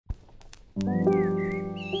I'm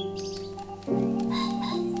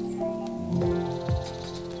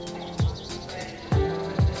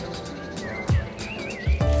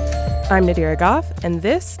Nadira Goff, and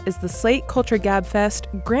this is the Slate Culture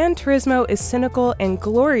Gabfest Gran Turismo is Cynical and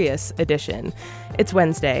Glorious edition. It's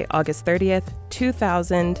Wednesday, August 30th,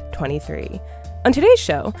 2023. On today's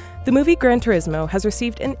show, the movie Gran Turismo has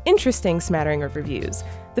received an interesting smattering of reviews.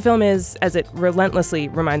 The film is, as it relentlessly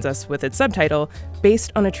reminds us with its subtitle,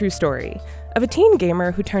 based on a true story of a teen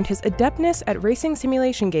gamer who turned his adeptness at racing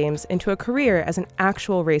simulation games into a career as an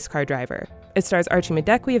actual race car driver. It stars Archie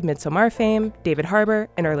Madekwe of Midsommar fame, David Harbour,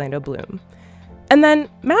 and Orlando Bloom. And then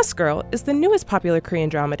Mask Girl is the newest popular Korean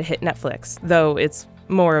drama to hit Netflix, though it's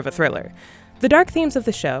more of a thriller. The dark themes of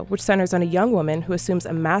the show, which centers on a young woman who assumes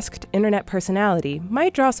a masked internet personality,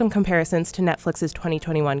 might draw some comparisons to Netflix's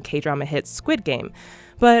 2021 K-drama hit Squid Game.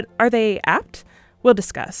 But are they apt? We'll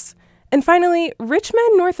discuss. And finally, Rich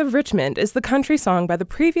Men North of Richmond is the country song by the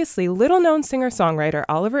previously little-known singer-songwriter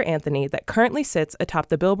Oliver Anthony that currently sits atop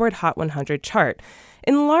the Billboard Hot 100 chart,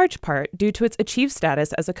 in large part due to its achieved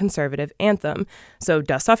status as a conservative anthem. So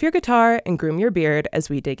dust off your guitar and groom your beard as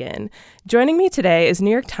we dig in. Joining me today is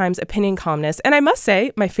New York Times opinion columnist, and I must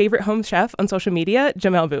say, my favorite home chef on social media,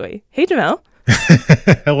 Jamel Bouie. Hey, Jamel.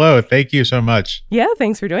 Hello, thank you so much. Yeah,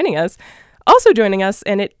 thanks for joining us. Also joining us,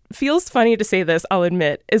 and it feels funny to say this, I'll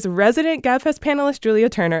admit, is resident Gabfest panelist Julia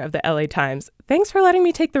Turner of the LA Times. Thanks for letting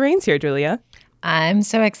me take the reins here, Julia. I'm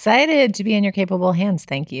so excited to be in your capable hands.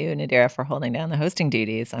 Thank you, Nadira, for holding down the hosting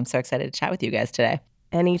duties. I'm so excited to chat with you guys today.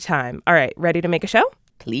 Anytime. All right, ready to make a show?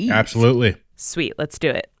 Please. Absolutely. Sweet, let's do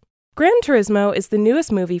it. Gran Turismo is the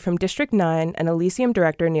newest movie from District 9 and Elysium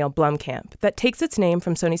director Neil Blomkamp that takes its name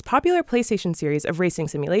from Sony's popular PlayStation series of racing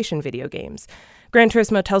simulation video games. Gran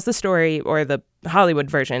Turismo tells the story, or the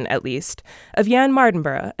Hollywood version at least, of Jan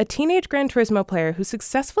Mardenborough, a teenage Gran Turismo player who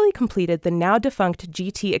successfully completed the now-defunct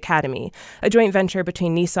GT Academy, a joint venture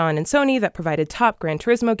between Nissan and Sony that provided top Gran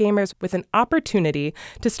Turismo gamers with an opportunity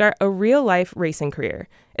to start a real-life racing career.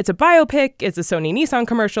 It's a biopic, it's a Sony-Nissan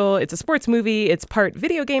commercial, it's a sports movie, it's part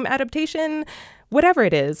video game adaptation. Whatever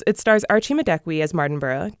it is, it stars Archie Madekwe as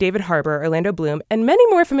Mardenborough, David Harbour, Orlando Bloom, and many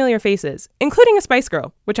more familiar faces, including a Spice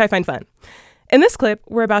Girl, which I find fun. In this clip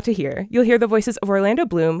we're about to hear, you'll hear the voices of Orlando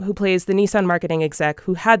Bloom, who plays the Nissan marketing exec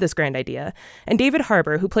who had this grand idea, and David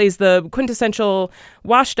Harbour, who plays the quintessential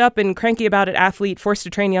washed-up and cranky-about-it athlete forced to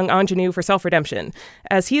train young ingenue for self-redemption,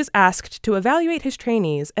 as he is asked to evaluate his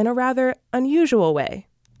trainees in a rather unusual way.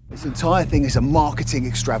 This entire thing is a marketing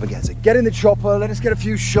extravaganza. Get in the chopper, let us get a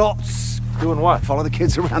few shots. Doing what? Follow the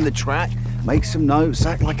kids around the track, make some notes,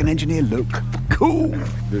 act like an engineer. Look cool.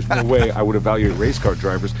 There's no way I would evaluate race car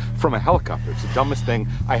drivers from a helicopter. It's the dumbest thing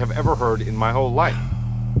I have ever heard in my whole life.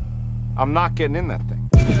 I'm not getting in that thing.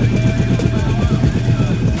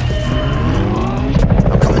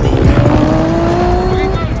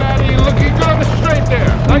 Looking good, Maddie. Looking good on the straight there.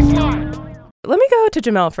 Nice line. Let me go to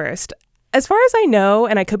Jamel first. As far as I know,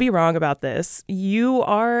 and I could be wrong about this, you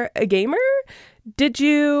are a gamer? Did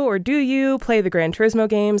you or do you play the Gran Turismo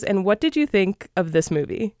games, and what did you think of this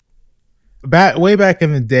movie? Way back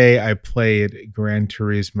in the day, I played Gran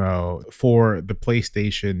Turismo for the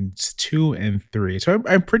PlayStations 2 and 3. So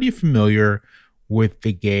I'm pretty familiar with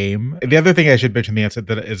the game. The other thing I should mention the answer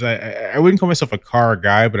that is I wouldn't call myself a car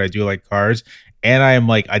guy, but I do like cars. And I am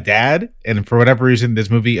like a dad. And for whatever reason, this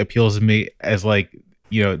movie appeals to me as like,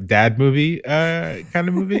 you know, dad movie kind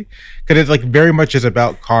of movie, because it's like very much is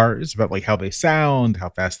about cars, about like how they sound, how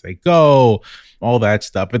fast they go, all that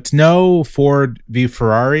stuff. It's no Ford v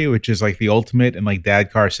Ferrari, which is like the ultimate in like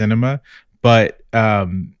dad car cinema, but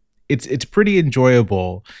it's pretty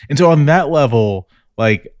enjoyable. And so on that level,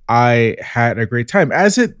 like I had a great time.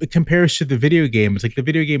 As it compares to the video game, it's like the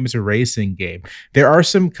video game is a racing game. There are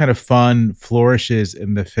some kind of fun flourishes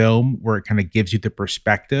in the film where it kind of gives you the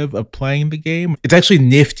perspective of playing the game. It's actually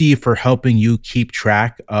nifty for helping you keep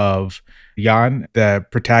track of Jan, the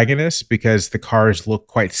protagonist, because the cars look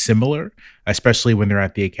quite similar, especially when they're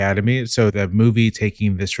at the academy. So the movie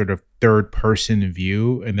taking this sort of third person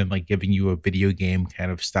view and then like giving you a video game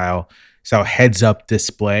kind of style heads up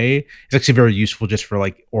display is actually very useful just for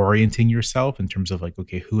like orienting yourself in terms of like,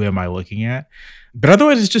 okay, who am I looking at? But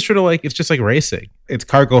otherwise it's just sort of like, it's just like racing. It's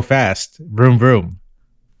car go fast, vroom, vroom.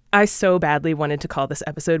 I so badly wanted to call this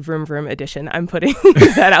episode Vroom Vroom Edition. I'm putting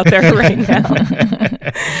that out there right now.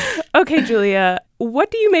 Okay, Julia,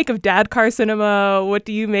 what do you make of dad car cinema? What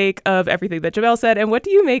do you make of everything that Jamel said? And what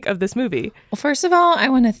do you make of this movie? Well, first of all, I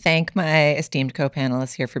want to thank my esteemed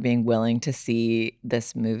co-panelists here for being willing to see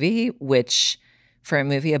this movie, which for a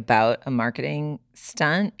movie about a marketing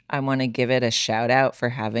stunt, I want to give it a shout out for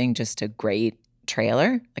having just a great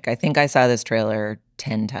trailer. Like, I think I saw this trailer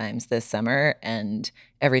 10 times this summer, and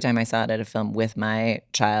every time I saw it at a film with my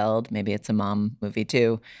child, maybe it's a mom movie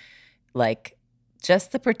too, like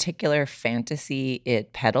just the particular fantasy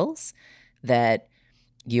it peddles, that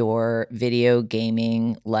your video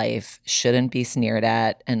gaming life shouldn't be sneered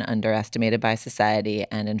at and underestimated by society,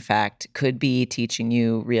 and in fact could be teaching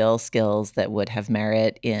you real skills that would have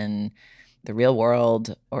merit in the real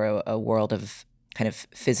world, or a world of kind of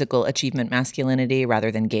physical achievement masculinity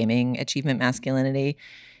rather than gaming achievement masculinity,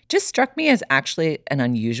 just struck me as actually an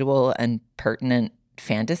unusual and pertinent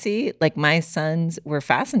fantasy. Like, my sons were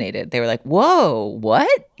fascinated. They were like, whoa,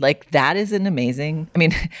 what? Like, that is an amazing, I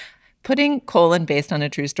mean, putting colon based on a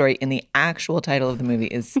true story in the actual title of the movie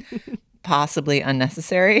is possibly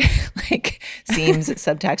unnecessary, like seems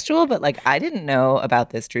subtextual, but like I didn't know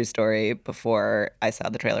about this true story before I saw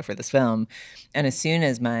the trailer for this film. And as soon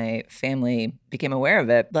as my family became aware of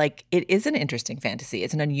it, like, it is an interesting fantasy.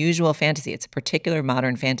 It's an unusual fantasy. It's a particular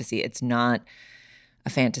modern fantasy. It's not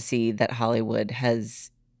a fantasy that Hollywood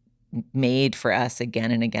has made for us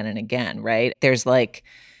again and again and again, right? There's like,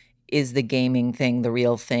 is the gaming thing the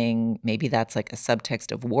real thing? Maybe that's like a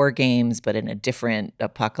subtext of war games, but in a different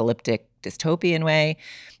apocalyptic dystopian way.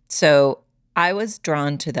 So I was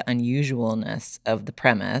drawn to the unusualness of the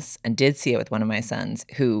premise and did see it with one of my sons,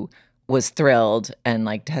 who was thrilled and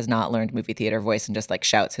like has not learned movie theater voice and just like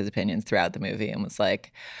shouts his opinions throughout the movie and was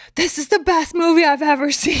like, this is the best movie I've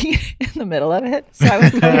ever seen in the middle of it. So I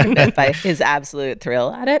was kind of by his absolute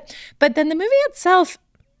thrill at it. But then the movie itself,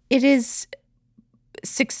 it is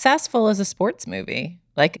successful as a sports movie.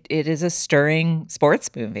 Like, it is a stirring sports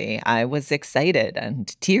movie. I was excited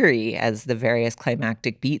and teary as the various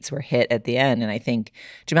climactic beats were hit at the end. And I think,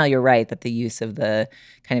 Jamel, you're right that the use of the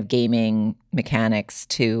kind of gaming mechanics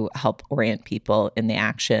to help orient people in the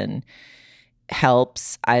action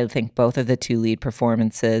helps. I think both of the two lead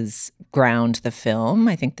performances ground the film.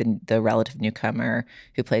 I think the relative newcomer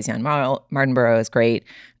who plays Jan Mardenborough is great.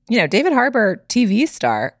 You know, David Harbour, TV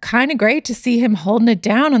star, kind of great to see him holding it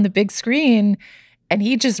down on the big screen. And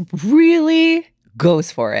he just really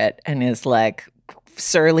goes for it and is like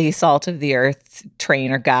surly, salt of the earth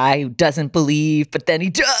trainer guy who doesn't believe, but then he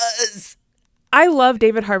does. I love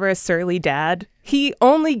David Harbour as surly dad. He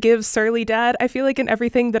only gives surly dad, I feel like, in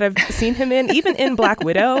everything that I've seen him in. Even in Black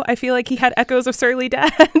Widow, I feel like he had echoes of surly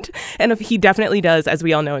dad. And he definitely does, as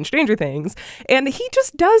we all know, in Stranger Things. And he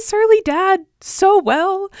just does surly dad so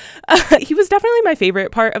well. He was definitely my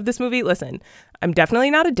favorite part of this movie. Listen, I'm definitely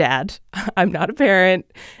not a dad. I'm not a parent.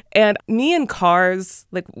 And me and cars,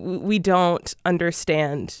 like, we don't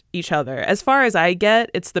understand each other. As far as I get,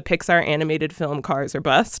 it's the Pixar animated film Cars or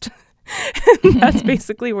Bust. And that's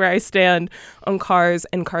basically where I stand on cars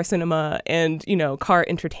and car cinema and, you know, car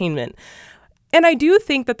entertainment. And I do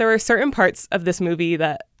think that there are certain parts of this movie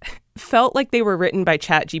that felt like they were written by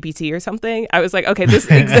ChatGPT or something. I was like, okay, this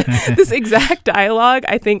exact dialogue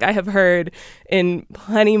I think I have heard in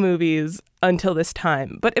plenty movies until this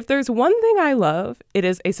time. But if there's one thing I love, it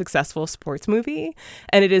is a successful sports movie.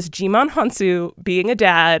 And it is Jimon Hansu being a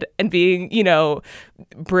dad and being, you know,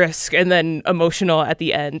 brisk and then emotional at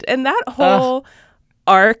the end. And that whole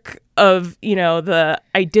arc of, you know, the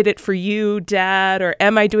I did it for you, dad, or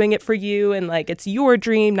am I doing it for you? And like, it's your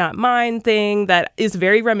dream, not mine thing, that is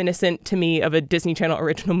very reminiscent to me of a Disney Channel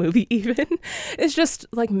original movie even. It's just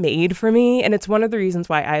like made for me. And it's one of the reasons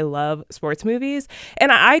why I love sports movies.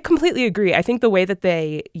 And I completely agree. I think the way that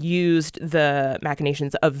they used the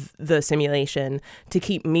machinations of the simulation to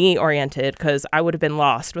keep me oriented, because I would have been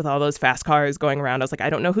lost with all those fast cars going around. I was like, I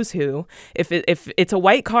don't know who's who. If it's a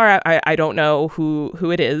white car, I don't know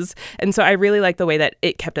who it is. And so I really like the way that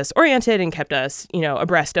it kept us oriented and kept us, you know,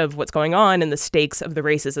 abreast of what's going on and the stakes of the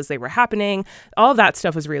races as they were happening. All of that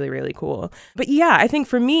stuff was really, really cool. But yeah, I think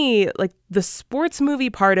for me, like, the sports movie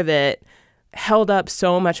part of it held up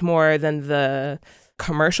so much more than the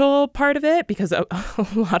commercial part of it, because a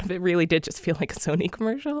lot of it really did just feel like a Sony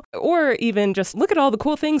commercial, or even just look at all the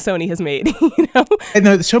cool things Sony has made, you know?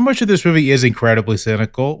 And so much of this movie is incredibly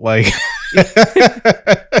cynical. Like,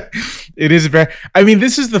 it is very, I mean,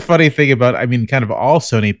 this is the funny thing about, I mean, kind of all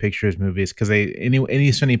Sony Pictures movies, because any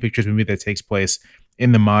Sony Pictures movie that takes place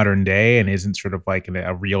in the modern day and isn't sort of like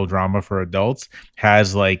a real drama for adults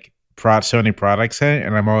has like Sony products in it,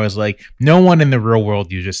 and I'm always like, no one in the real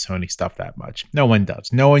world uses Sony stuff that much. No one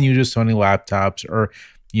does. No one uses Sony laptops or,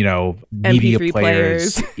 you know, media MP3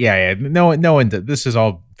 players. Yeah. No one does. This is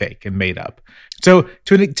all fake and made up. So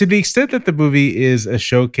to the extent that the movie is a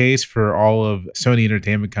showcase for all of Sony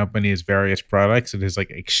Entertainment Company's various products, it is like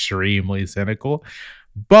extremely cynical.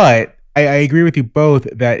 But I agree with you both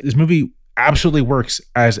that this movie absolutely works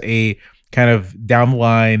as a kind of down the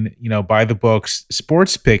line, by the books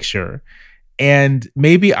sports picture. And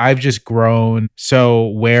maybe I've just grown so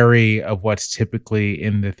wary of what's typically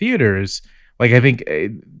in the theaters. Like, I think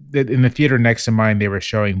that in the theater next to mine, they were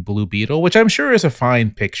showing Blue Beetle, which I'm sure is a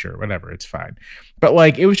fine picture, whatever, it's fine. But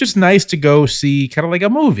like, it was just nice to go see kind of like a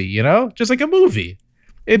movie, just like a movie.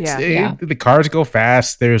 The cars go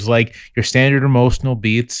fast. There's like your standard emotional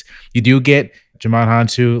beats. You do get Jimon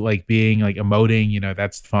Hansu like being like emoting,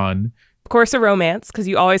 that's fun. Of course, a romance, because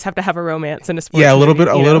you always have to have a romance in a sports movie. movie,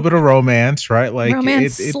 a little bit of romance, right? Like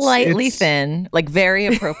romance, slightly thin, like very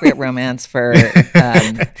appropriate romance for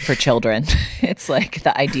children. It's like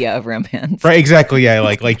the idea of romance, right? Exactly, yeah.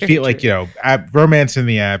 Like feel like romance in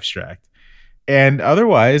the abstract, and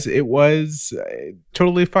otherwise it was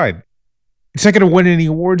totally fine. It's not going to win any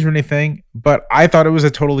awards or anything, but I thought it was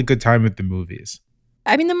a totally good time at the movies.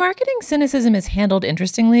 I mean, the marketing cynicism is handled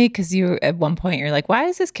interestingly because you, at one point, you're like, why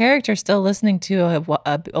is this character still listening to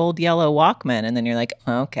a old yellow Walkman? And then you're like,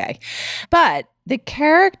 okay. But the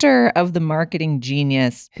character of the marketing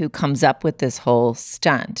genius who comes up with this whole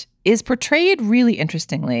stunt is portrayed really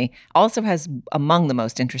interestingly. Also has among the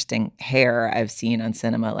most interesting hair I've seen on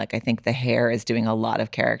cinema. Like, I think the hair is doing a lot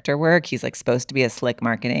of character work. He's like supposed to be a slick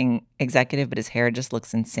marketing executive, but his hair just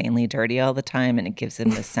looks insanely dirty all the time. And it gives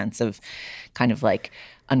him this sense of kind of like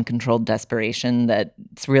uncontrolled desperation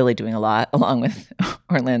that's really doing a lot, along with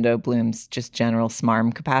Orlando Bloom's just general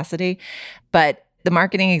smarm capacity. But the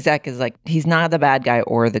marketing exec is like, he's not the bad guy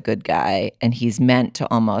or the good guy. And he's meant to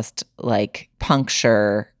almost like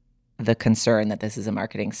puncture the concern that this is a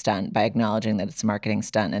marketing stunt by acknowledging that it's a marketing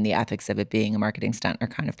stunt, and the ethics of it being a marketing stunt are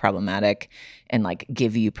kind of problematic, and like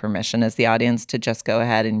give you permission as the audience to just go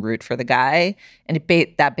ahead and root for the guy. And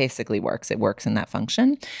that basically works. It works in that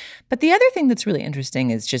function. But the other thing that's really interesting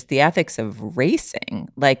is just the ethics of racing.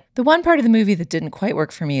 Like, the one part of the movie that didn't quite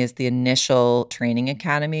work for me is the initial training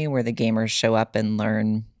academy where the gamers show up and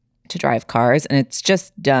learn to drive cars. And it's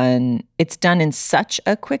done in such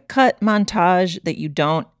a quick cut montage that you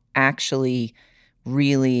don't actually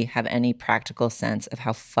really have any practical sense of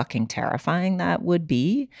how fucking terrifying that would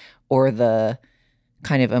be, or the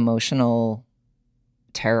kind of emotional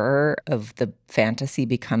terror of the fantasy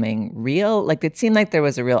becoming real. Like, it seemed like there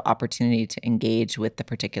was a real opportunity to engage with the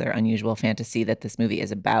particular unusual fantasy that this movie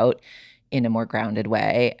is about in a more grounded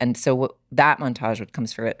way. And so that montage, which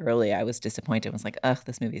comes for it early, I was disappointed. I was like, ugh,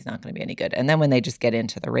 this movie's not going to be any good. And then when they just get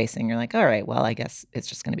into the racing, you're like, all right, well, I guess it's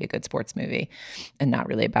just going to be a good sports movie and not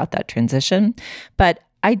really about that transition. But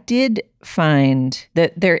I did find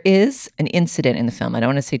that there is an incident in the film. I don't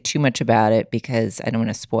want to say too much about it because I don't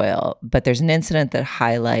want to spoil, but there's an incident that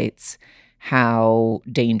highlights how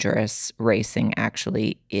dangerous racing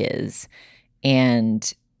actually is.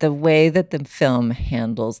 And the way that the film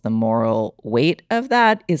handles the moral weight of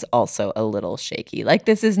that is also a little shaky. Like,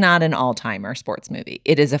 this is not an all-timer sports movie.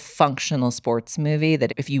 It is a functional sports movie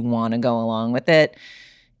that if you want to go along with it,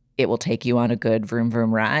 it will take you on a good vroom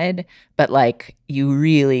vroom ride. But like, you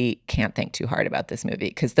really can't think too hard about this movie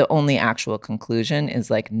because the only actual conclusion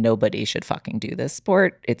is like, nobody should fucking do this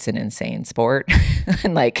sport. It's an insane sport.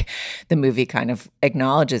 And like, the movie kind of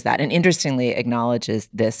acknowledges that, and interestingly acknowledges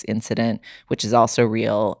this incident, which is also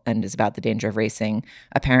real and is about the danger of racing,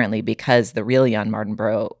 apparently because the real Jan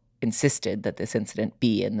Mardenborough insisted that this incident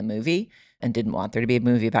be in the movie and didn't want there to be a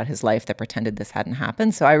movie about his life that pretended this hadn't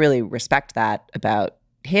happened. So I really respect that about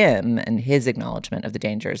him and his acknowledgement of the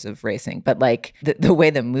dangers of racing. But like, the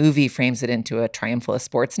way the movie frames it into a triumphalist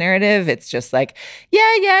sports narrative, it's just like,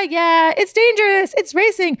 yeah, it's dangerous, it's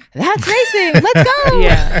racing, that's racing, let's go.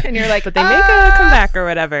 Yeah. And you're like, but they make a comeback or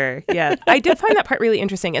whatever. Yeah. I did find that part really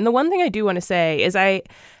interesting. And the one thing I do want to say is I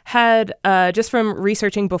had, just from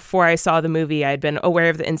researching before I saw the movie, I had been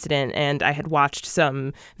aware of the incident and I had watched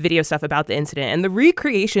some video stuff about the incident. And the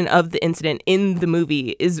recreation of the incident in the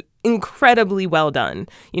movie is incredibly well done.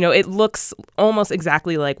 It looks almost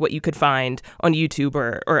exactly like what you could find on YouTube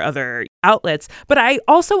or other outlets. But I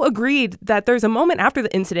also agreed that there's a moment after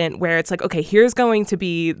the incident where it's like, okay, here's going to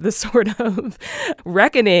be the sort of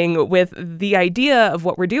reckoning with the idea of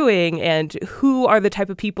what we're doing and who are the type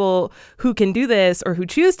of people who can do this or who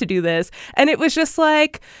choose to do this. And it was just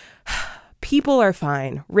like, people are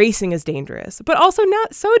fine. Racing is dangerous, but also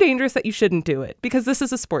not so dangerous that you shouldn't do it, because this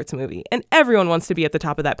is a sports movie and everyone wants to be at the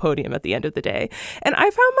top of that podium at the end of the day. And I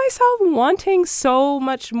found myself wanting so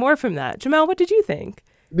much more from that. Jamel, what did you think?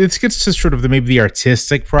 This gets to sort of maybe the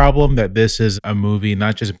artistic problem that this is a movie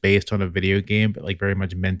not just based on a video game, but like very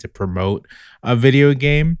much meant to promote a video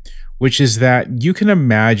game, which is that you can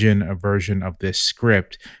imagine a version of this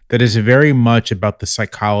script that is very much about the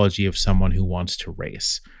psychology of someone who wants to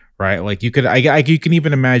race. Right, like you can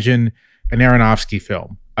even imagine an Aronofsky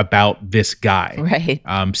film about this guy,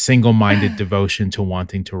 right? Single-minded devotion to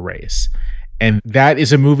wanting to race. And that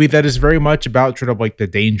is a movie that is very much about sort of like the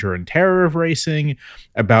danger and terror of racing,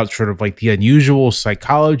 about sort of like the unusual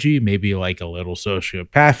psychology, maybe like a little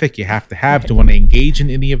sociopathic you have to want to engage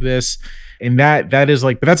in any of this. And that is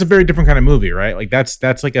like, but that's a very different kind of movie, right? Like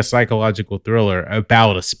that's like a psychological thriller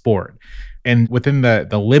about a sport. And within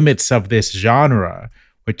the limits of this genre,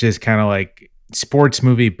 which is kind of like sports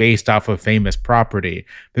movie based off of famous property,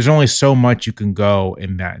 there's only so much you can go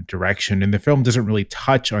in that direction. And the film doesn't really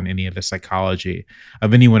touch on any of the psychology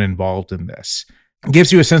of anyone involved in this. It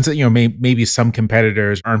gives you a sense that, you know, maybe some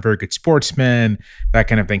competitors aren't very good sportsmen, that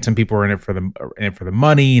kind of thing. Some people are in it for the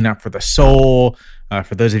money, not for the soul.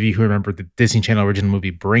 For those of you who remember the Disney Channel original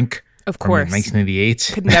movie Brink, of course,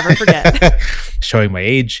 1998, could never forget. Showing my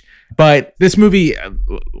age. But this movie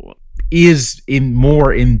is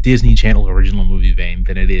more in Disney Channel original movie vein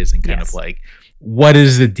than it is in kind of like, what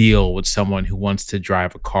is the deal with someone who wants to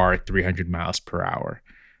drive a car at 300 miles per hour,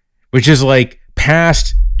 which is like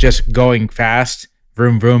past just going fast,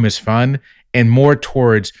 vroom vroom is fun, and more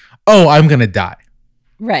towards, oh, I'm gonna die.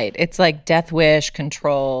 Right. It's like death wish,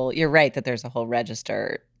 control. You're right that there's a whole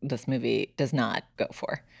register this movie does not go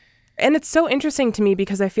for. And it's so interesting to me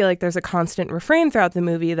because I feel like there's a constant refrain throughout the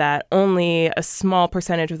movie that only a small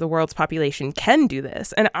percentage of the world's population can do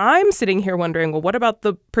this. And I'm sitting here wondering, well, what about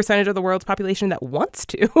the percentage of the world's population that wants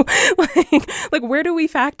to? like, where do we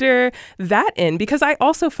factor that in? Because I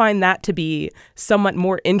also find that to be somewhat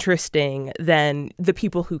more interesting than the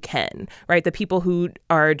people who can, right? The people who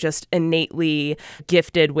are just innately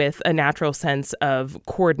gifted with a natural sense of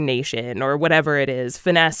coordination or whatever it is,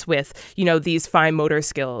 finesse with, you know, these fine motor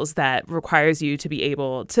skills that requires you to be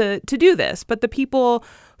able to do this. But the people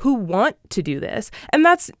who want to do this, and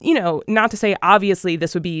that's, you know, not to say obviously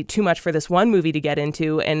this would be too much for this one movie to get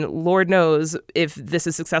into, and Lord knows if this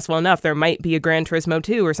is successful enough, there might be a Gran Turismo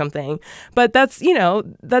 2 or something. But that's, you know,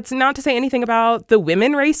 that's not to say anything about the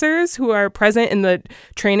women racers who are present in the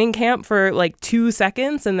training camp for like 2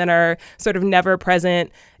 seconds and then are sort of never present,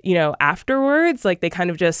 you know, afterwards. Like they kind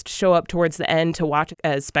of just show up towards the end to watch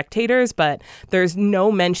as spectators, but there's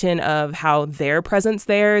no mention of how their presence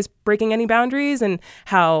there is breaking any boundaries and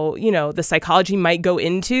how, you know, the psychology might go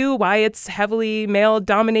into why it's heavily male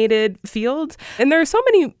dominated field. And there are so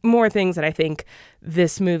many more things that I think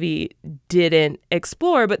this movie didn't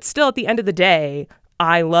explore, but still at the end of the day,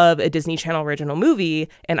 I love a Disney Channel original movie,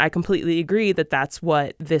 and I completely agree that that's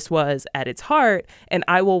what this was at its heart, and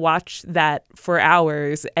I will watch that for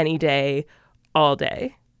hours, any day, all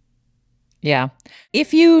day. Yeah.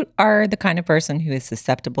 If you are the kind of person who is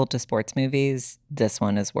susceptible to sports movies, this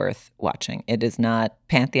one is worth watching. It is not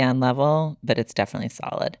Pantheon level, but it's definitely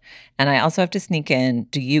solid. And I also have to sneak in,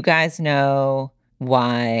 do you guys know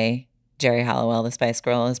why Jerry Halliwell, the Spice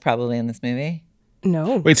Girl, is probably in this movie?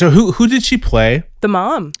 No. Wait, so who did she play? The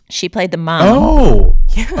mom. She played the mom. Oh.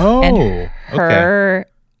 Yeah. Oh. And her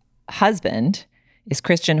husband is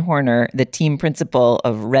Christian Horner, the team principal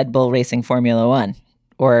of Red Bull Racing Formula One.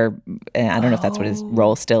 Or I don't know if that's what his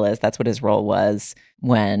role still is. That's what his role was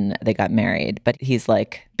when they got married. But he's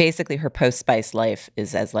like, basically her post-Spice life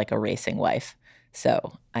is as like a racing wife.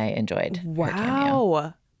 So I enjoyed her cameo.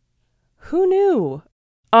 Wow. Who knew?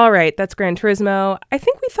 All right, that's Gran Turismo. I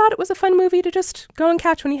think we thought it was a fun movie to just go and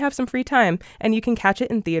catch when you have some free time, and you can catch it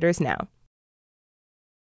in theaters now.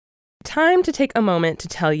 Time to take a moment to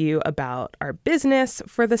tell you about our business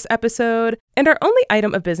for this episode. And our only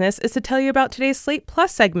item of business is to tell you about today's Slate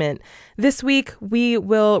Plus segment. This week, we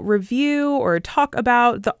will review or talk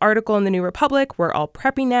about the article in the New Republic, We're All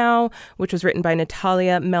Preppy Now, which was written by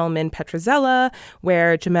Natalia Melman-Petrozella,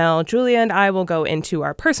 where Jamel, Julia, and I will go into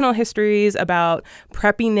our personal histories about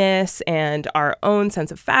preppiness and our own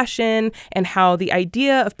sense of fashion and how the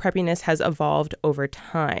idea of preppiness has evolved over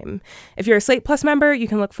time. If you're a Slate Plus member, you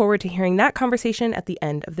can look forward to hearing that conversation at the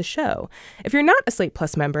end of the show. If you're not a Slate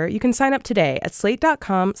Plus member, you can sign up today at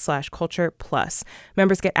slate.com/culture plus.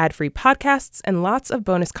 Members get ad-free podcasts and lots of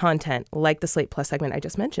bonus content like the Slate Plus segment I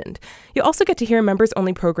just mentioned. You'll also get to hear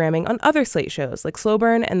members-only programming on other Slate shows like Slow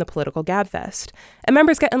Burn and the Political Gabfest. And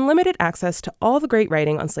members get unlimited access to all the great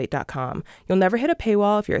writing on slate.com. You'll never hit a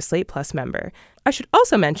paywall if you're a Slate Plus member. I should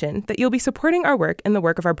also mention that you'll be supporting our work and the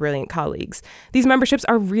work of our brilliant colleagues. These memberships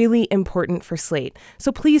are really important for Slate,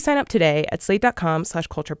 so please sign up today at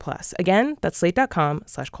slate.com/culture plus. Again, that's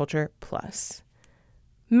slate.com/culture plus.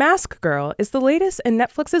 Mask Girl is the latest in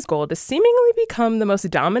Netflix's goal to seemingly become the most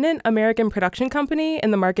dominant American production company in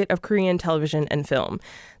the market of Korean television and film.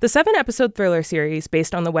 The 7-episode thriller series,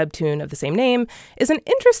 based on the webtoon of the same name, is an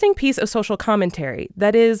interesting piece of social commentary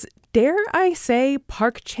that is dare I say,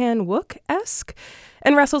 Park Chan-wook-esque,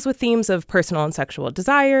 and wrestles with themes of personal and sexual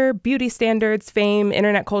desire, beauty standards, fame,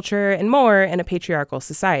 internet culture, and more in a patriarchal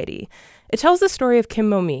society. It tells the story of Kim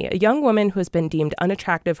Mo-mi, a young woman who has been deemed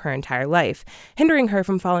unattractive her entire life, hindering her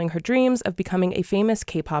from following her dreams of becoming a famous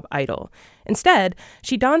K-pop idol. Instead,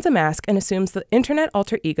 she dons a mask and assumes the internet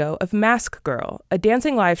alter ego of Mask Girl, a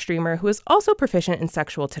dancing live streamer who is also proficient in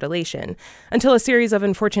sexual titillation, until a series of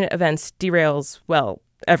unfortunate events derails, well,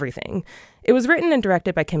 everything. It was written and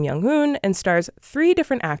directed by Kim Young-hoon and stars 3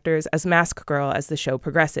 different actors as Mask Girl as the show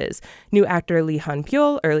progresses. New actor Lee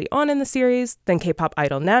Han-pyeol early on in the series, then K-pop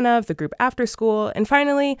idol Nana of the group After School, and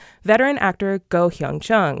finally, veteran actor Go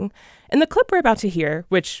Hyung-chung. In the clip we're about to hear,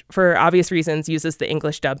 which for obvious reasons uses the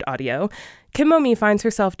English dubbed audio, Kim Mo-mi finds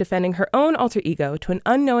herself defending her own alter ego to an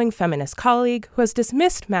unknowing feminist colleague who has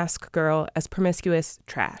dismissed Mask Girl as promiscuous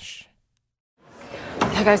trash.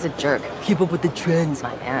 That guy's a jerk. Keep up with the trends.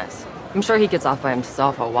 My ass. I'm sure he gets off by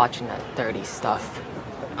himself while watching that dirty stuff.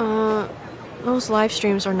 Those live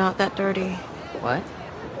streams are not that dirty. What?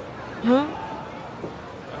 Huh?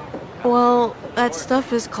 Well, that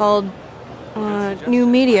stuff is called, new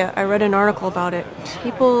media. I read an article about it.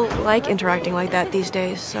 People like interacting like that these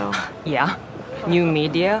days, so... Yeah? New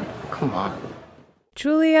media? Come on.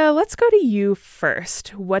 Julia, let's go to you first.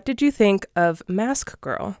 What did you think of Mask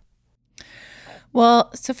Girl?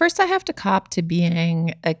 Well, so first I have to cop to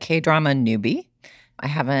being a K-drama newbie. I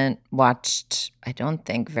haven't watched, I don't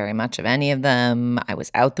think, very much of any of them. I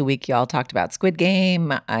was out the week y'all talked about Squid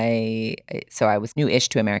Game. So I was new-ish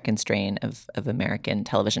to American strain of American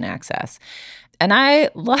television access. And I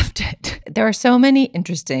loved it. There are so many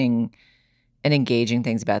interesting and engaging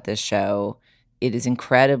things about this show. It is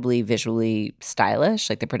incredibly visually stylish.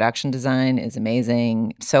 Like, the production design is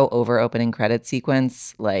amazing. So over opening credit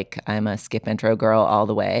sequence, like, I'm a skip intro girl all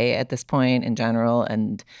the way at this point in general.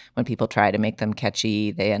 And when people try to make them catchy,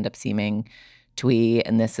 they end up seeming twee.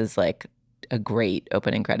 And this is like a great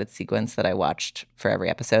opening credit sequence that I watched for every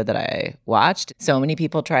episode that I watched. So many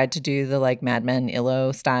people tried to do the like Mad Men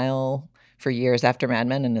Illo style for years after Mad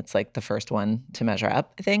Men, and it's like the first one to measure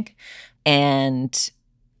up, I think. And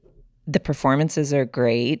the performances are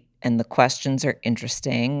great, and the questions are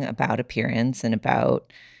interesting about appearance and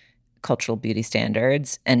about cultural beauty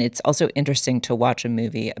standards. And it's also interesting to watch a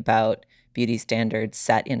movie about beauty standards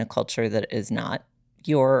set in a culture that is not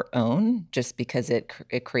your own, just because it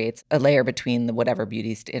creates a layer between the whatever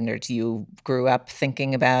beauty standards you grew up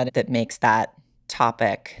thinking about that makes that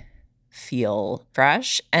topic feel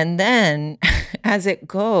fresh. And then as it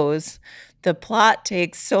goes, the plot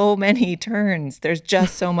takes so many turns. There's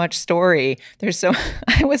just so much story.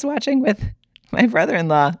 I was watching with my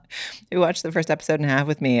brother-in-law, who watched the first episode and a half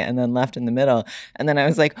with me and then left in the middle. And then I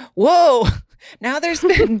was like, whoa, now there's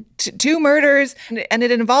been 2 murders and it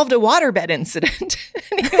involved a waterbed incident.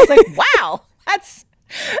 And he was like, wow,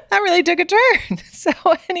 that really took a turn. So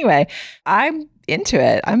anyway, I'm into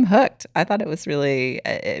it. I'm hooked. I thought it was really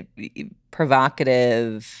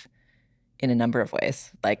provocative in a number of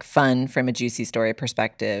ways, like fun from a juicy story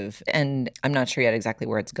perspective. And I'm not sure yet exactly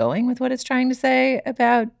where it's going with what it's trying to say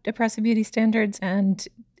about oppressive beauty standards and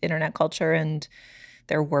internet culture and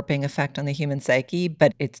their warping effect on the human psyche,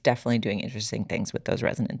 but it's definitely doing interesting things with those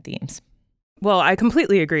resonant themes. Well, I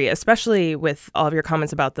completely agree, especially with all of your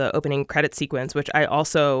comments about the opening credit sequence, which I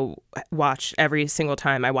also watch every single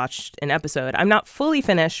time I watched an episode. I'm not fully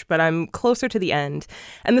finished, but I'm closer to the end.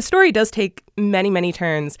 And the story does take many, many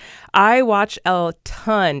turns. I watch a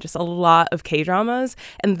ton, just a lot of K-dramas,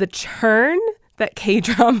 and the churn that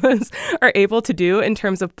K-dramas are able to do in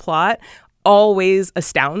terms of plot always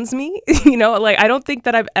astounds me. Like, I don't think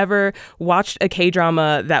that I've ever watched a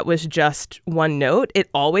K-drama that was just one note. It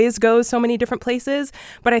always goes so many different places.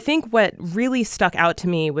 But I think what really stuck out to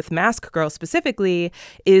me with Mask Girl specifically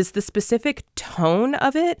is the specific tone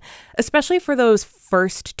of it, especially for those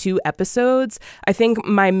first 2 episodes. I think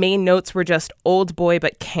my main notes were just old boy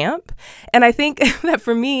but camp. And I think that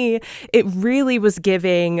for me, it really was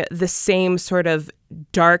giving the same sort of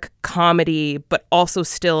dark comedy, but also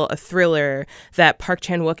still a thriller that Park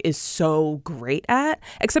Chan-wook is so great at,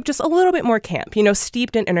 except just a little bit more camp,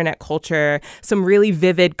 steeped in internet culture, some really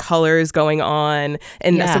vivid colors going on,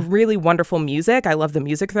 and some really wonderful music. I love the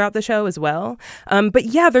music throughout the show as well. But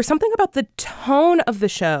yeah, there's something about the tone of the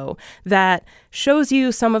show that shows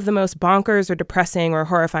you some of the most bonkers or depressing or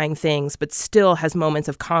horrifying things, but still has moments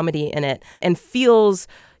of comedy in it and feels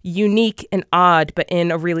unique and odd, but in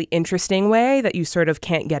a really interesting way that you sort of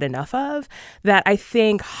can't get enough of, that I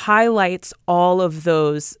think highlights all of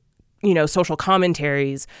those social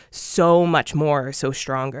commentaries so much more, so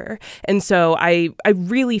stronger. And so I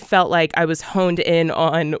really felt like I was honed in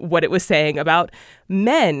on what it was saying about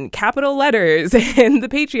men, capital letters, and the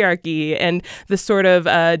patriarchy, and the sort of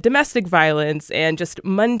domestic violence, and just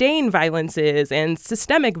mundane violences, and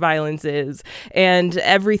systemic violences, and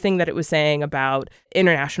everything that it was saying about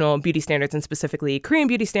international beauty standards, and specifically Korean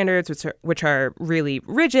beauty standards, which are really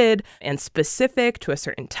rigid and specific to a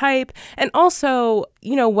certain type, and also,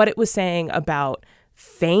 what it was saying about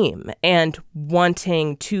fame and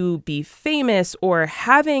wanting to be famous, or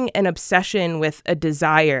having an obsession with a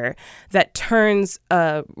desire that turns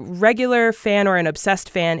a regular fan or an obsessed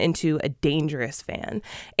fan into a dangerous fan.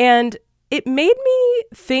 And it made me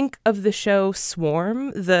think of the show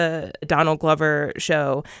Swarm, the Donald Glover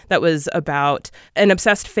show that was about an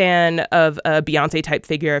obsessed fan of a Beyonce-type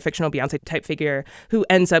figure, a fictional Beyonce-type figure, who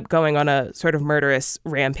ends up going on a sort of murderous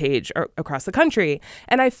rampage across the country.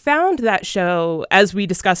 And I found that show, as we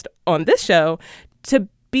discussed on this show, to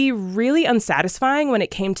be really unsatisfying when it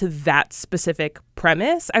came to that specific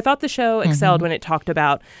premise. I thought the show excelled when it talked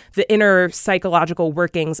about the inner psychological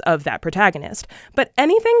workings of that protagonist. But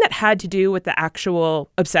anything that had to do with the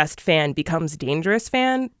actual obsessed fan becomes dangerous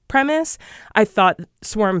fan premise, I thought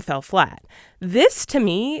Swarm fell flat. This, to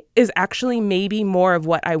me, is actually maybe more of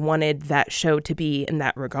what I wanted that show to be in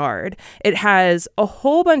that regard. It has a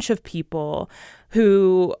whole bunch of people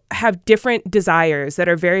who have different desires that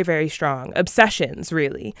are very, very strong, obsessions,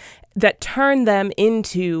 really, that turn them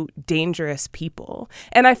into dangerous people.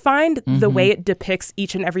 And I find the way it depicts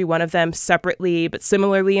each and every one of them separately, but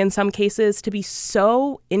similarly in some cases, to be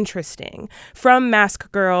so interesting. From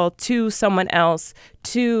Mask Girl to someone else,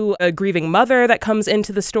 to a grieving mother that comes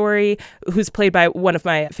into the story, who's played by one of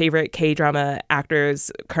my favorite K-drama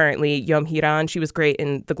actors currently, Yeom Hee-ran. She was great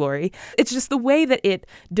in The Glory. It's just the way that it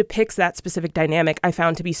depicts that specific dynamic I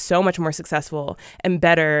found to be so much more successful and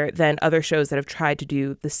better than other shows that have tried to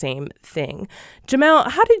do the same thing. Jamel,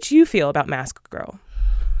 how did you feel about Mask Girl?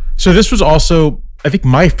 So this was also, I think,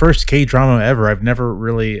 my first K-drama ever. I've never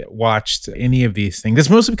really watched any of these things. It's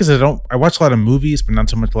mostly because I watch a lot of movies, but not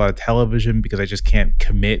so much a lot of television, because I just can't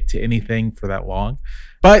commit to anything for that long.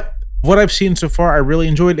 But what I've seen so far, I really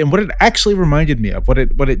enjoyed. And what it actually reminded me of, what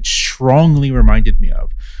it strongly reminded me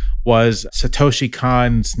of, was Satoshi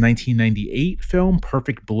Kon's 1998 film,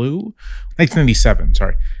 Perfect Blue. 1997,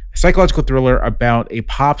 sorry. A psychological thriller about a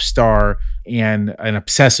pop star and an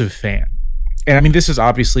obsessive fan. And I mean, this is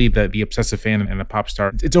obviously the obsessive fan and the pop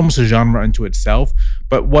star. It's almost a genre unto itself.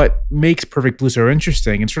 But what makes Perfect Blue so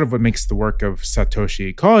interesting, and sort of what makes the work of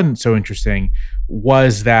Satoshi Kon so interesting,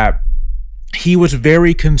 was that he was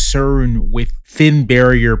very concerned with thin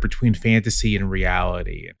barrier between fantasy and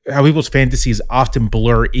reality. How people's fantasies often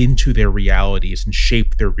blur into their realities and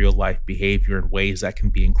shape their real life behavior in ways that can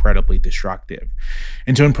be incredibly destructive.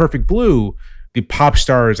 And so in Perfect Blue, the pop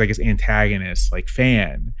star's, I guess, antagonist, like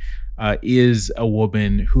fan, is a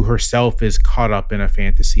woman who herself is caught up in a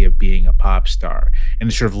fantasy of being a pop star and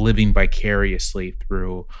is sort of living vicariously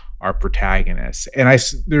through our protagonist. And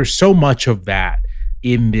there's so much of that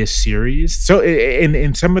in this series. So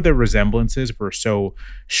in some of the resemblances were so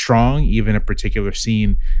strong, even a particular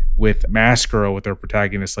scene with Mask Girl with our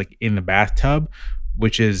protagonist like in the bathtub,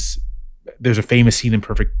 which is, there's a famous scene in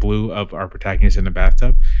Perfect Blue of our protagonist in the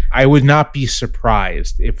bathtub. I would not be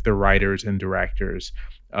surprised if the writers and directors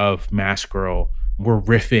of Mask Girl were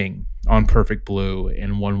riffing on Perfect Blue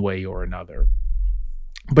in one way or another.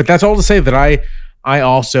 But that's all to say that I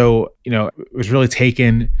also, was really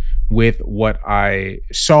taken with what I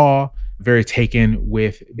saw, very taken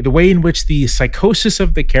with the way in which the psychosis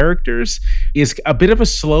of the characters is a bit of a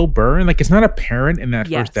slow burn. Like, it's not apparent in that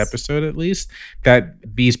first episode, at least, that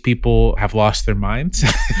these people have lost their minds.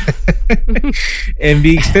 And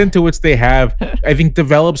the extent to which they have, I think,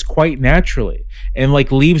 develops quite naturally and like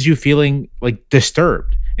leaves you feeling like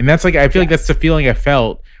disturbed. And that's like, I feel like that's the feeling I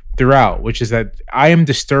felt throughout, which is that I am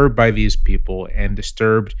disturbed by these people and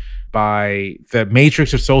disturbed by the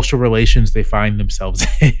matrix of social relations they find themselves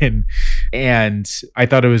in. And I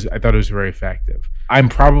thought it was very effective. I'm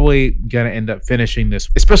probably going to end up finishing this,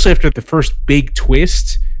 especially after the first big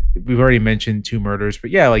twist. We've already mentioned 2 murders,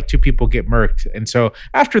 but yeah, like 2 people get murked. And so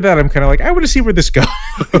after that, I'm kind of like, I want to see where this goes.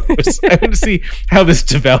 I want to see how this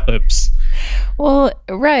develops. Well,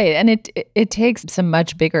 right. And it takes some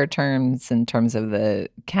much bigger turns in terms of the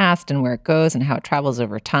cast and where it goes and how it travels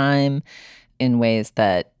over time in ways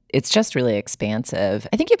that it's just really expansive.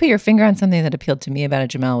 I think you put your finger on something that appealed to me about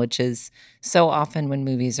it, Jamel, which is so often when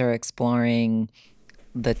movies are exploring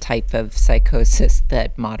the type of psychosis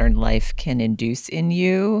that modern life can induce in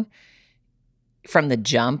you, from the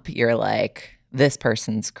jump, you're like, this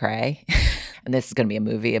person's cray. And this is going to be a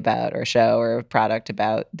movie about, or a show or a product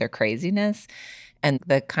about their craziness. And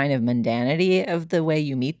the kind of mundanity of the way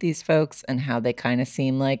you meet these folks and how they kind of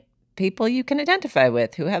seem like people you can identify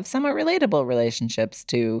with who have somewhat relatable relationships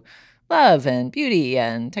to love and beauty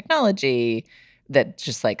and technology that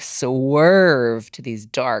just like swerve to these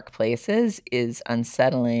dark places is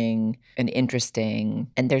unsettling and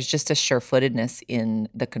interesting. And there's just a sure-footedness in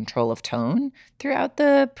the control of tone throughout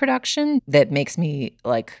the production that makes me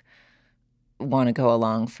like want to go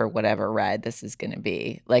along for whatever ride this is going to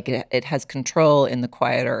be. Like it has control in the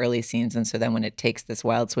quieter early scenes. And so then when it takes this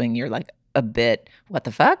wild swing, you're like a bit, what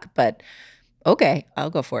the fuck? But okay, I'll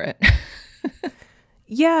go for it.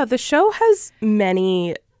 Yeah, the show has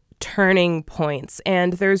many turning points,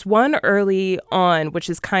 and there's one early on which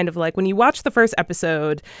is kind of like when you watch the first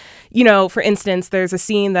episode, you know, for instance, there's a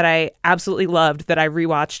scene that I absolutely loved that I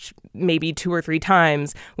rewatched maybe 2 or 3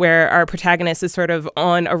 times where our protagonist is sort of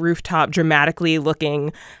on a rooftop dramatically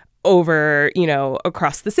looking over, you know,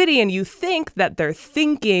 across the city, and you think that they're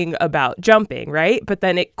thinking about jumping, right? But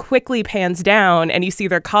then it quickly pans down and you see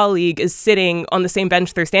their colleague is sitting on the same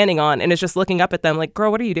bench they're standing on and is just looking up at them like,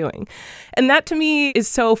 girl, what are you doing? And that to me is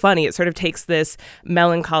so funny. It sort of takes this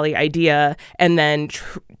melancholy idea and then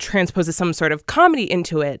transposes some sort of comedy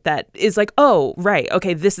into it that is like, oh, right,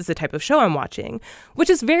 okay, this is the type of show I'm watching,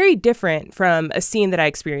 which is very different from a scene that I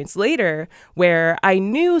experienced later where I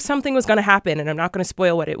knew something was going to happen, and I'm not going to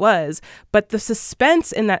spoil what it was, but the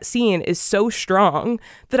suspense in that scene is so strong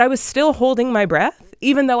that I was still holding my breath,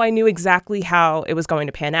 even though I knew exactly how it was going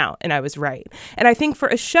to pan out, and I was right. And I think for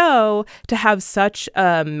a show to have such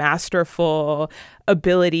a masterful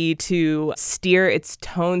ability to steer its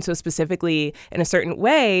tone so specifically in a certain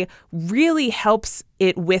way really helps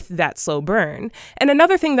it with that slow burn. And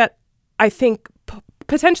another thing that I think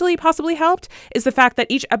potentially possibly helped is the fact that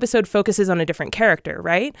each episode focuses on a different character,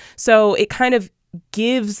 right? So it kind of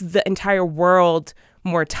gives the entire world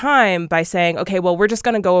more time by saying, okay, well, we're just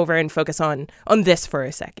going to go over and focus on this for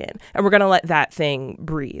a second, and we're going to let that thing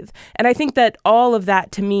breathe. And I think that all of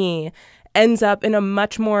that, to me, ends up in a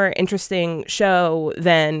much more interesting show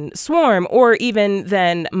than Swarm, or even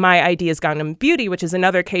than My Ideas Gangnam Beauty, which is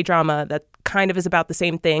another K-drama that kind of is about the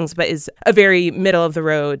same things, but is a very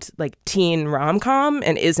middle-of-the-road, like, teen rom-com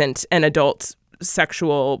and isn't an adult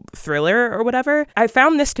sexual thriller or whatever. I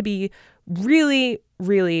found this to be really,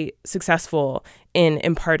 really successful in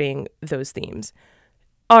imparting those themes.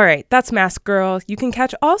 All right, that's Mask Girl. You can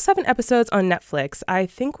catch all 7 episodes on Netflix. I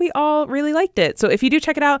think we all really liked it. So if you do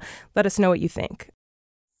check it out, let us know what you think.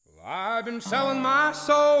 I've been selling my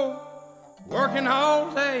soul, working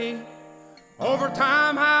all day,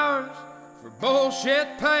 overtime hours for bullshit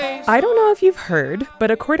pays. I don't know if you've heard, but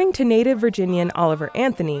according to native Virginian Oliver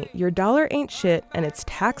Anthony, your dollar ain't shit and it's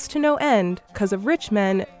taxed to no end because of rich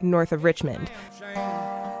men north of Richmond.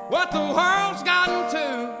 What the world's gotten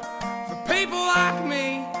to for people like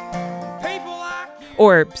me, people like you.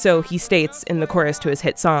 Or so he states in the chorus to his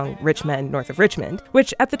hit song, Rich Men North of Richmond,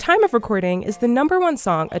 which at the time of recording is the #1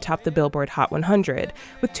 song atop the Billboard Hot 100,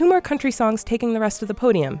 with 2 more country songs taking the rest of the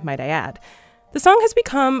podium, might I add. The song has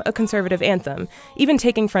become a conservative anthem, even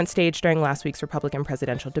taking front stage during last week's Republican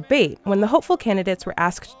presidential debate, when the hopeful candidates were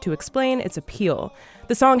asked to explain its appeal.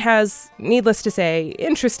 The song has, needless to say,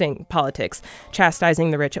 interesting politics,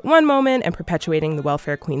 chastising the rich at one moment and perpetuating the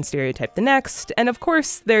welfare queen stereotype the next. And of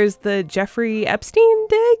course, there's the Jeffrey Epstein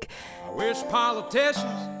dig. I wish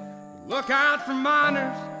politicians would look out for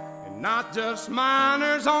minors, and not just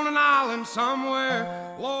minors on an island somewhere.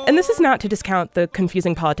 Lord. And this is not to discount the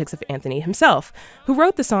confusing politics of Anthony himself, who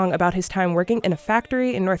wrote the song about his time working in a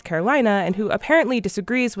factory in North Carolina and who apparently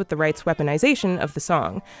disagrees with the right's weaponization of the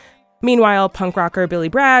song. Meanwhile, punk rocker Billy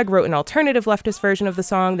Bragg wrote an alternative leftist version of the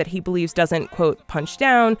song that he believes doesn't, quote, punch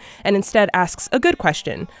down, and instead asks a good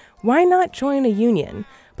question: why not join a union?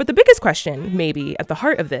 But the biggest question, maybe, at the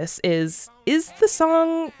heart of this is the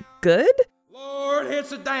song good? Lord,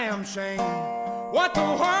 it's a damn shame what the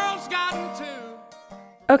world's gotten to.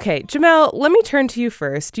 Okay, Jamel, let me turn to you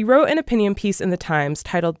first. You wrote an opinion piece in The Times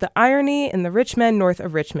titled "The Irony in the Rich Men North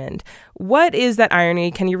of Richmond." What is that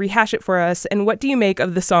irony? Can you rehash it for us? And what do you make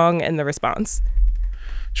of the song and the response?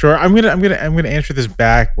 Sure. I'm gonna answer this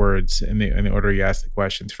backwards in the order you asked the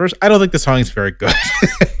questions. First, I don't think the song is very good.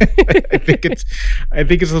 I think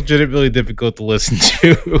it's legitimately difficult to listen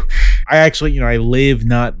to. I actually, I live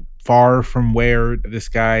not far from where this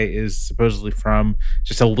guy is supposedly from,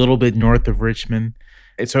 just a little bit north of Richmond.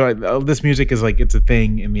 And so this music is like, it's a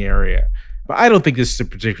thing in the area. But I don't think this is a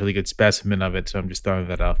particularly good specimen of it, so I'm just throwing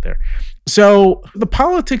that out there. So the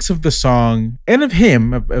politics of the song and of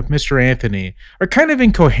him, of Mr. Anthony, are kind of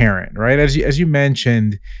incoherent, right? As you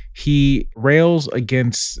mentioned, he rails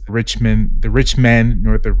against Richmond, the rich men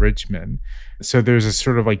north of Richmond. So there's a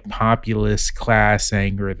sort of like populist class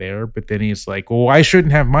anger there. But then he's like, well,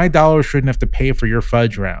 my dollar shouldn't have to pay for your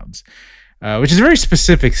fudge rounds. Which is a very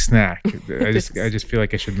specific snack. I just feel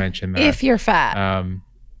like I should mention that. If you're fat.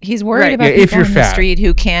 He's worried about if people you're on fat. the street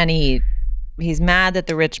who can't eat. He's mad that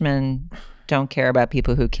the rich men don't care about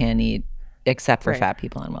people who can't eat, except for fat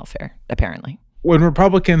people on welfare, apparently. When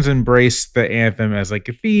Republicans embraced the anthem as like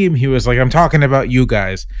a theme, he was like, I'm talking about you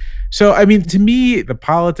guys. So, I mean, to me, the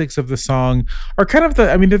politics of the song are kind of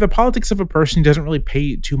they're the politics of a person who doesn't really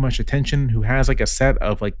pay too much attention, who has like a set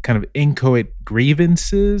of like kind of inchoate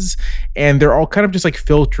grievances, and they're all kind of just like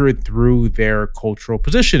filtered through their cultural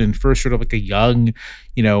position. And for sort of like a young,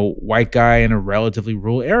 white guy in a relatively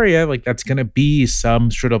rural area, like that's going to be some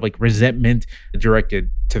sort of like resentment directed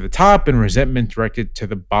to the top and resentment directed to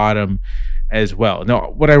the bottom as well.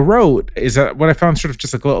 Now, what I wrote is that what I found sort of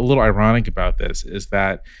just like a little ironic about this is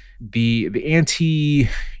that the anti,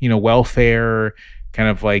 welfare kind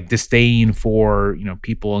of like disdain for,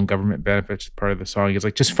 people and government benefits part of the song is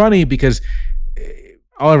like just funny because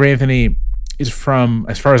Oliver Anthony is from,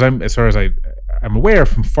 as far as I'm aware,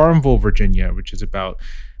 from Farmville, Virginia, which is about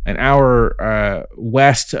an hour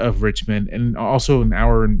west of Richmond, and also an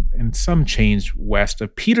hour and some change west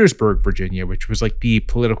of Petersburg, Virginia, which was like the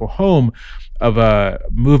political home of a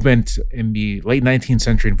movement in the late 19th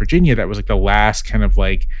century in Virginia that was like the last kind of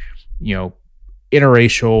like,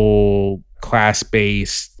 interracial,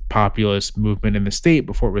 class-based populist movement in the state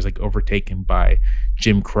before it was like overtaken by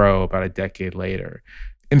Jim Crow about a decade later.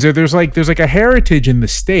 And so there's like a heritage in the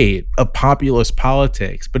state of populist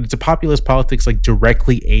politics, but it's a populist politics like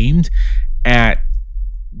directly aimed at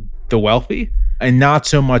the wealthy and not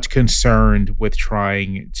so much concerned with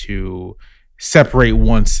trying to separate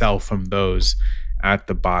oneself from those at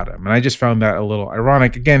the bottom. And I just found that a little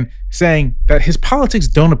ironic, again, saying that his politics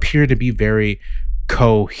don't appear to be very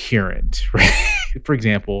coherent, right? For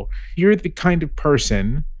example, you're the kind of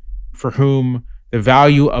person for whom the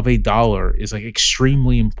value of a dollar is like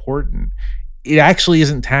extremely important. It actually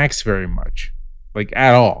isn't taxed very much, like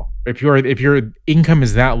at all. If your income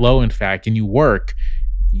is that low, in fact, and you work,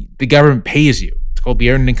 the government pays you. It's called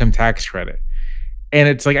the earned income tax credit. And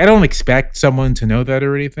it's like, I don't expect someone to know that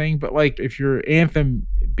or anything, but like if your anthem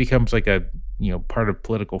becomes like a, part of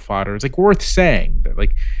political fodder, it's like worth saying that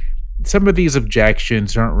like some of these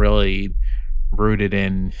objections aren't really rooted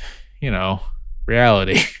in,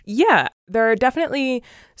 reality. Yeah, there are definitely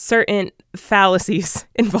certain fallacies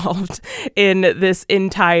involved in this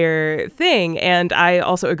entire thing. And I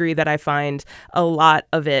also agree that I find a lot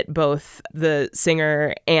of it, both the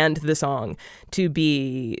singer and the song, to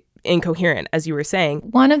be incoherent, as you were saying.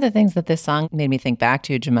 One of the things that this song made me think back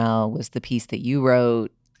to, Jamel, was the piece that you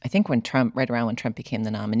wrote, I think right around when Trump became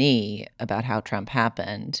the nominee, about how Trump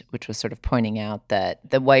happened, which was sort of pointing out that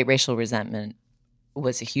the white racial resentment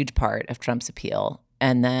was a huge part of Trump's appeal,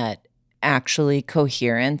 and that actually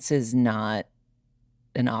coherence is not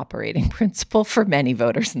an operating principle for many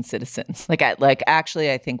voters and citizens. Actually,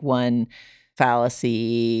 I think one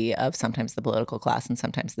fallacy of sometimes the political class and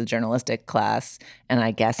sometimes the journalistic class, and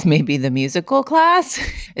I guess maybe the musical class,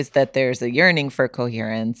 is that there's a yearning for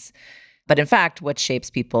coherence. But in fact, what shapes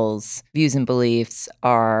people's views and beliefs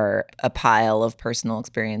are a pile of personal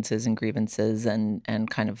experiences and grievances and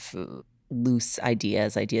kind of loose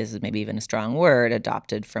ideas is maybe even a strong word,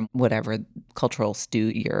 adopted from whatever cultural stew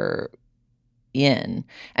you're in.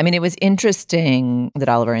 I mean, it was interesting that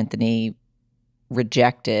Oliver Anthony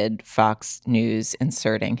rejected Fox News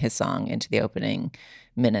inserting his song into the opening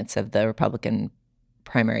minutes of the Republican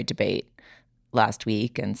primary debate last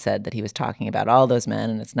week and said that he was talking about all those men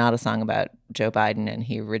and it's not a song about Joe Biden, and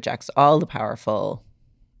he rejects all the powerful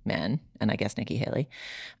men, and I guess Nikki Haley.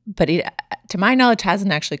 But he, to my knowledge,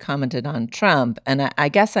 hasn't actually commented on Trump. And I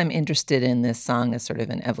guess I'm interested in this song as sort of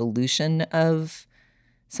an evolution of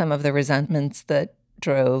some of the resentments that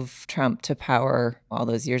drove Trump to power all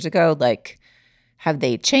those years ago. Like, have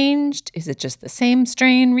they changed? Is it just the same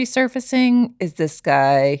strain resurfacing? Is this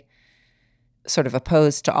guy sort of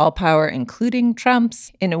opposed to all power, including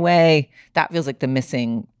Trump's? In a way, that feels like the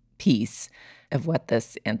missing piece of what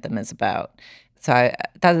this anthem is about. So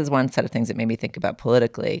that is one set of things that made me think about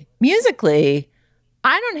politically. Musically,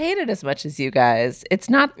 I don't hate it as much as you guys. It's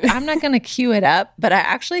not, I'm not going to cue it up, but I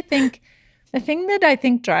actually think the thing that I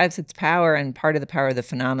think drives its power and part of the power of the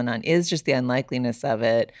phenomenon is just the unlikeliness of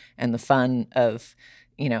it and the fun of,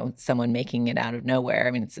 someone making it out of nowhere.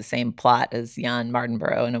 I mean, it's the same plot as Jan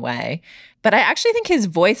Mardenborough in a way. But I actually think his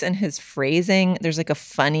voice and his phrasing, there's like a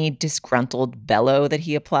funny disgruntled bellow that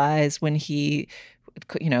he applies when he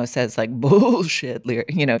says like bullshit,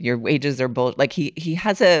 your wages are bull. Like he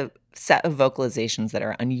has a set of vocalizations that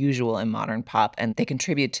are unusual in modern pop, and they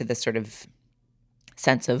contribute to this sort of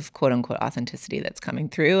sense of quote unquote authenticity that's coming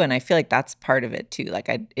through. And I feel like that's part of it too. Like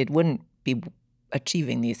it wouldn't be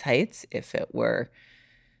achieving these heights if it were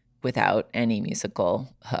without any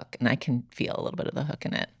musical hook. And I can feel a little bit of the hook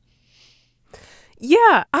in it.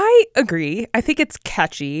 Yeah, I agree. I think it's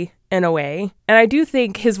catchy in a way. And I do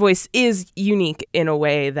think his voice is unique in a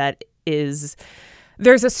way that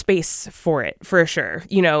there's a space for it, for sure.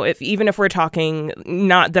 Even if we're talking,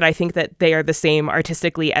 not that I think that they are the same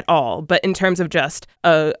artistically at all, but in terms of just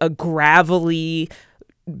a gravelly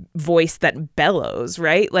voice that bellows,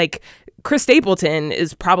 right? Like Chris Stapleton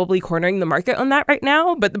is probably cornering the market on that right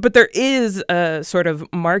now, but there is a sort of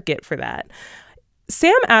market for that.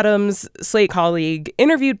 Sam Adams, Slate colleague,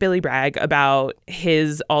 interviewed Billy Bragg about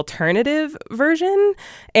his alternative version.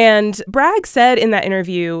 And Bragg said in that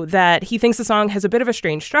interview that he thinks the song has a bit of a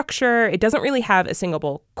strange structure. It doesn't really have a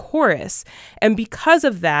singable chorus. And because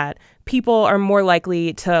of that, people are more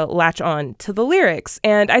likely to latch on to the lyrics.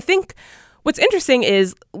 And I think what's interesting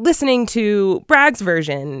is listening to Bragg's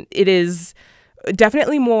version, it is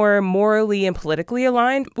definitely more morally and politically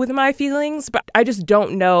aligned with my feelings, but I just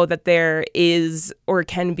don't know that there is or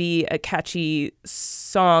can be a catchy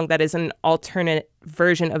song that is an alternate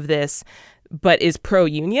version of this but is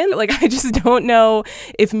pro-union. Like, I just don't know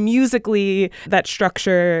if musically that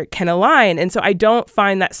structure can align. And so I don't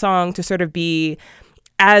find that song to sort of be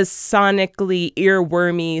as sonically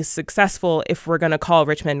earwormy successful, if we're going to call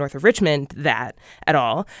Richmond North of Richmond that at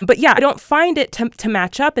all. But yeah, I don't find it to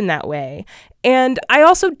match up in that way. And I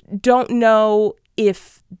also don't know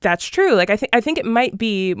if that's true. Like, I think it might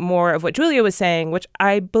be more of what Julia was saying, which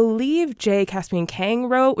I believe Jay Caspian Kang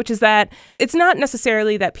wrote, which is that it's not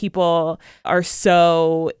necessarily that people are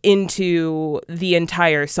so into the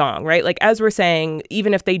entire song, right? Like, as we're saying,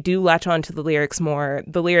 even if they do latch on to the lyrics more,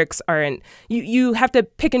 the lyrics aren't, you have to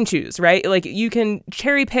pick and choose, right? Like, you can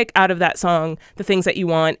cherry pick out of that song the things that you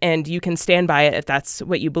want, and you can stand by it if that's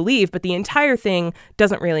what you believe, but the entire thing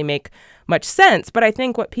doesn't really make much sense. But I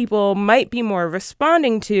think what people might be more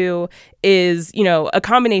responding to is, a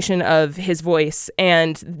combination of his voice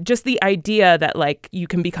and just the idea that, like, you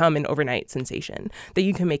can become an overnight sensation, that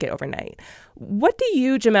you can make it overnight. What do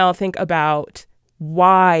you, Jamel, think about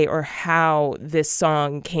why or how this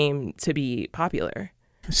song came to be popular?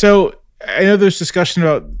 So I know there's discussion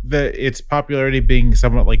about its popularity being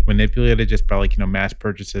somewhat like manipulated just by mass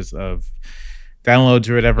purchases of downloads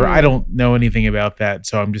or whatever. I don't know anything about that,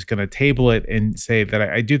 so I'm just going to table it and say that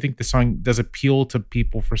I do think the song does appeal to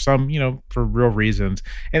people for some, for real reasons.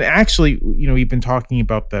 And actually, we've been talking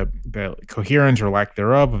about the coherence or lack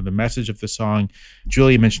thereof of the message of the song.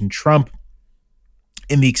 Julia mentioned Trump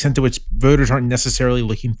and the extent to which voters aren't necessarily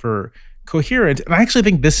looking for coherence. And I actually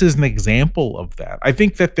think this is an example of that. I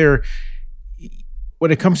think that when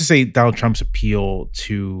it comes to, say, Donald Trump's appeal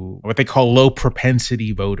to what they call low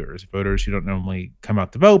propensity voters who don't normally come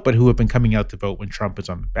out to vote, but who have been coming out to vote when Trump is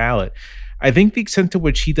on the ballot, I think the extent to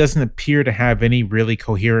which he doesn't appear to have any really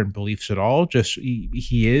coherent beliefs at all, just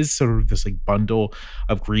he is sort of this bundle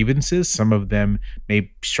of grievances. Some of them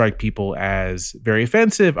may strike people as very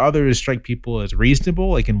offensive. Others strike people as reasonable.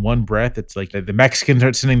 Like, in one breath, it's like the Mexicans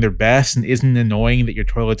aren't sending their best, and isn't it annoying that your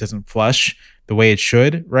toilet doesn't flush the way it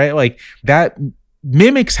should, right? Like, that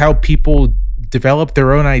mimics how people develop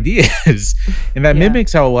their own ideas. And that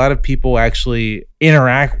mimics how a lot of people actually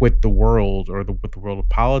interact with the world or with the world of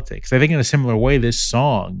politics. I think in a similar way, this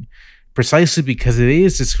song, precisely because it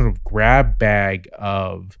is this sort of grab bag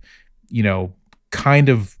of, kind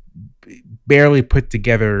of barely put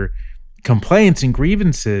together complaints and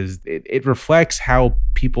grievances, it reflects how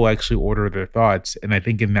people actually order their thoughts. And I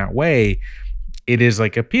think in that way, it is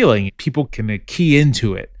appealing. People can key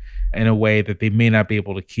into it in a way that they may not be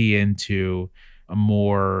able to key into a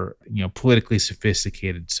more, politically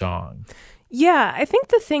sophisticated song. Yeah, I think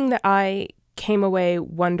the thing that I came away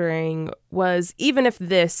wondering was, even if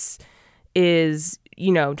this is,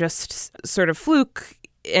 just sort of fluke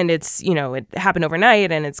and it's, it happened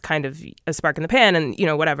overnight and it's kind of a spark in the pan and,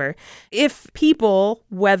 whatever. If people,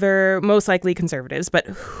 whether most likely conservatives, but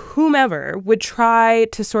whomever, would try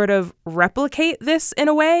to sort of replicate this in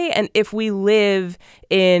a way, and if we live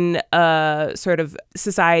in a sort of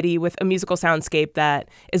society with a musical soundscape that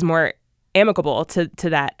is more amicable to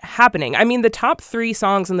that happening. I mean, the top 3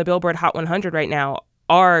 songs on the Billboard Hot 100 right now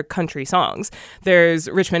are country songs. There's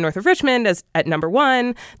Richmond North of Richmond at number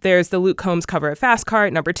 1. There's the Luke Combs cover of Fast Car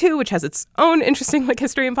at number 2, which has its own interesting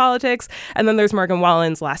history and politics. And then there's Morgan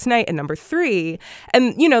Wallen's Last Night at number 3.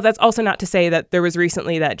 And, that's also not to say that there was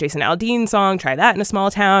recently that Jason Aldean song, Try That in a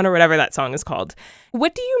Small Town, or whatever that song is called.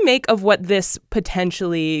 What do you make of what this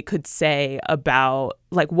potentially could say about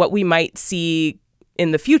what we might see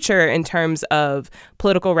in the future in terms of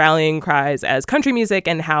political rallying cries as country music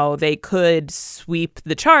and how they could sweep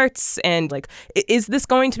the charts? And is this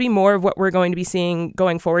going to be more of what we're going to be seeing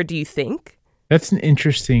going forward, do you think? That's an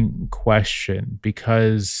interesting question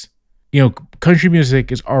because, country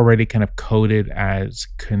music is already kind of coded as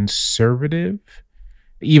conservative,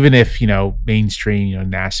 even if, mainstream,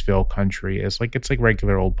 Nashville country is it's like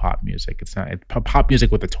regular old pop music. It's not pop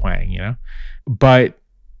music with a twang, but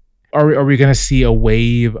are we going to see a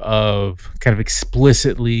wave of kind of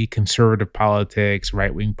explicitly conservative politics,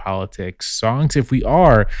 right-wing politics songs? If we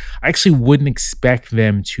are, I actually wouldn't expect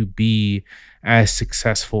them to be as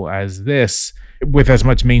successful as this with as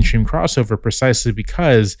much mainstream crossover, precisely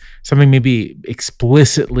because something maybe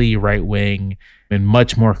explicitly right-wing and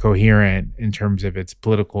much more coherent in terms of its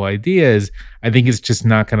political ideas, I think it's just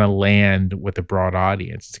not going to land with a broad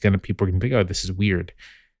audience. People are going to think, oh, this is weird.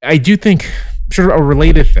 I do think sort of a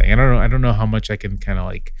related thing. I don't know how much I can kind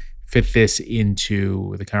of fit this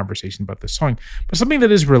into the conversation about this song, but something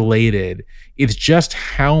that is related is just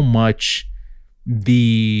how much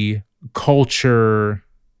the culture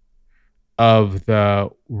of the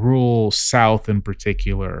rural South in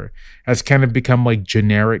particular has kind of become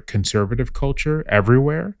generic conservative culture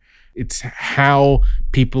everywhere. It's how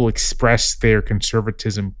people express their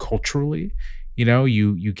conservatism culturally.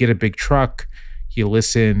 You get a big truck, you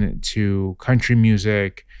listen to country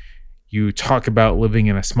music, you talk about living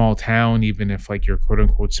in a small town, even if your quote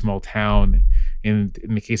unquote small town, in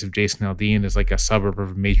the case of Jason Aldean, is a suburb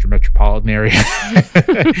of a major metropolitan area.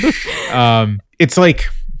 It's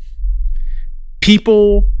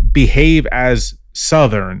people behave as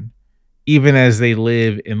Southern even as they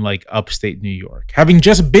live in upstate New York. Having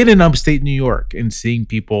just been in upstate New York and seeing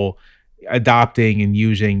people adopting and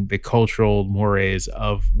using the cultural mores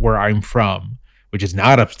of where I'm from, which is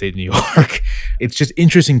not upstate New York, it's just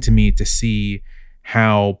interesting to me to see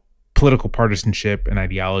how political partisanship and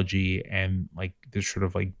ideology and this sort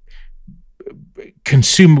of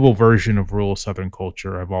consumable version of rural Southern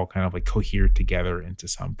culture have all kind of cohered together into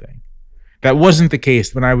something. That wasn't the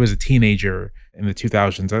case when I was a teenager in the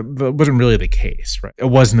 2000s. That wasn't really the case, right? It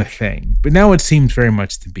wasn't a thing. But now it seems very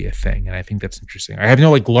much to be a thing, and I think that's interesting. I have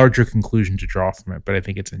no larger conclusion to draw from it, but I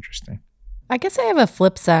think it's interesting. I guess I have a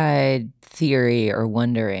flip side theory or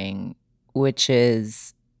wondering, which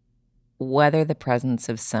is whether the presence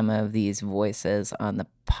of some of these voices on the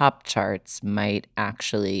pop charts might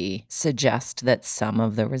actually suggest that some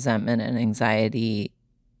of the resentment and anxiety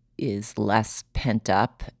is less pent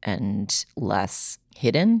up and less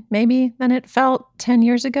hidden, maybe, than it felt 10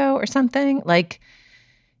 years ago or something.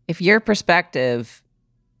 If your perspective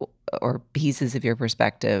or pieces of your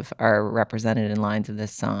perspective are represented in lines of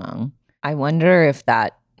this song, I wonder if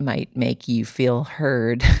that might make you feel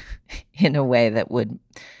heard in a way that would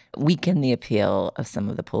weaken the appeal of some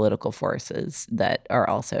of the political forces that are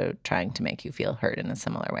also trying to make you feel heard in a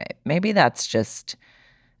similar way. Maybe that's just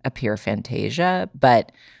a pure fantasia,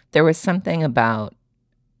 but there was something about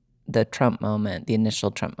the Trump moment, the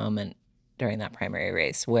initial Trump moment during that primary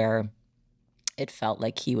race, where it felt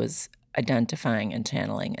like he was identifying and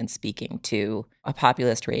channeling and speaking to a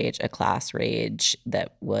populist rage, a class rage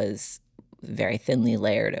that was very thinly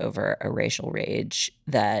layered over a racial rage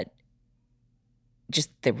that just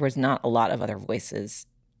there was not a lot of other voices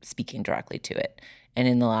speaking directly to it. And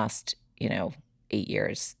in the last, 8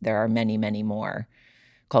 years, there are many, many more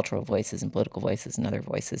cultural voices and political voices and other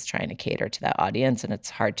voices trying to cater to that audience. And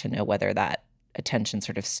it's hard to know whether that attention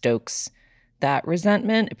sort of stokes that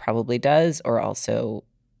resentment. It probably does, or also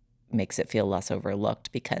makes it feel less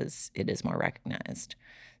overlooked because it is more recognized.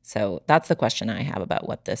 So that's the question I have about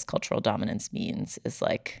what this cultural dominance means, is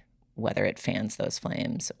whether it fans those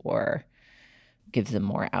flames or gives them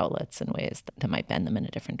more outlets in ways that might bend them in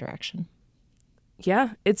a different direction.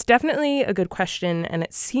 Yeah, it's definitely a good question, and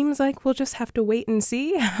it seems like we'll just have to wait and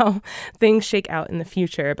see how things shake out in the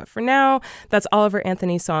future. But for now, that's Oliver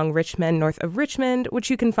Anthony's song Richmond North of Richmond,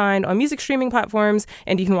 which you can find on music streaming platforms,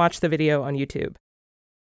 and you can watch the video on YouTube.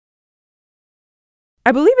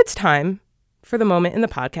 I believe it's time for the moment in the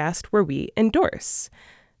podcast where we endorse.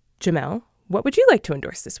 Jamel, what would you like to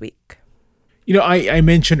endorse this week? I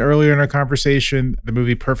mentioned earlier in our conversation the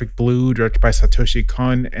movie Perfect Blue, directed by Satoshi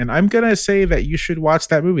Kon, and I'm going to say that you should watch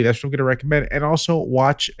that movie. That's what I'm going to recommend. And also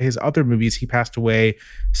watch his other movies. He passed away,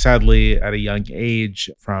 sadly, at a young age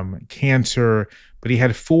from cancer, but he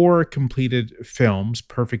had 4 completed films: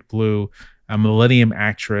 Perfect Blue, Millennium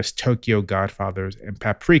Actress, Tokyo Godfathers, and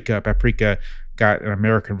Paprika. Paprika got an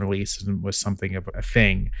American release and was something of a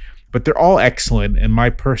thing. But they're all excellent, and my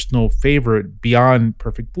personal favorite beyond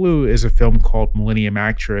Perfect Blue is a film called Millennium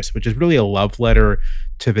Actress, which is really a love letter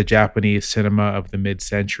to the Japanese cinema of the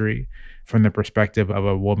mid-century from the perspective of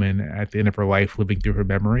a woman at the end of her life living through her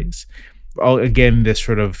memories. Again, this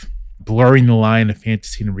sort of blurring the line of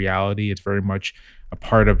fantasy and reality is very much a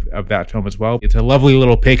part of that film as well. It's a lovely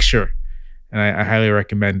little picture, and I highly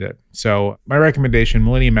recommend it. So my recommendation,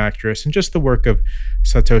 Millennium Actress, and just the work of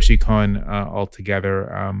Satoshi Kon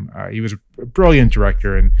altogether. He was a brilliant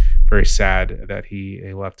director, and very sad that he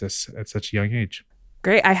left us at such a young age.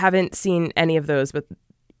 Great. I haven't seen any of those, but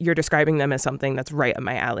you're describing them as something that's right up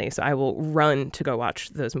my alley, so I will run to go watch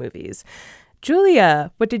those movies.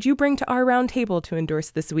 Julia, what did you bring to our round table to endorse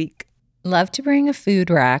this week? Love to bring a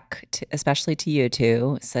food rack, especially to you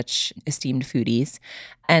two, such esteemed foodies.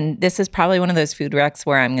 And this is probably one of those food racks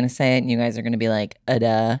where I'm going to say it and you guys are going to be like,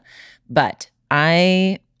 duh. But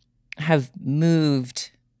I have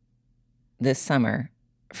moved this summer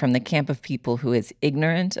from the camp of people who is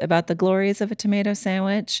ignorant about the glories of a tomato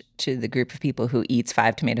sandwich to the group of people who eats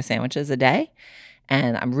 5 tomato sandwiches a day.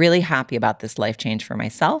 And I'm really happy about this life change for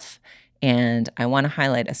myself. And I want to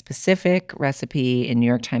highlight a specific recipe in New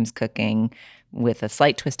York Times Cooking with a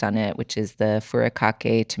slight twist on it, which is the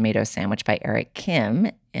furikake tomato sandwich by Eric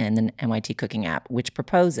Kim in the NYT Cooking app, which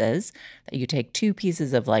proposes that you take 2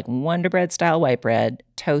 pieces of like Wonder Bread style white bread,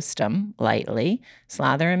 toast them lightly,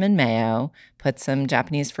 slather them in mayo, put some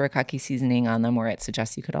Japanese furikake seasoning on them, or it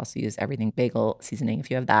suggests you could also use everything bagel seasoning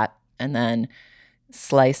if you have that, and then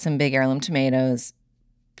slice some big heirloom tomatoes,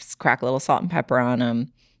 crack a little salt and pepper on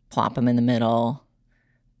them, plop them in the middle,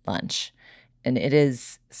 lunch. And it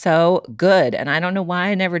is so good. And I don't know why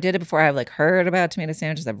I never did it before. I've like heard about tomato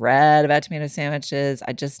sandwiches. I've read about tomato sandwiches.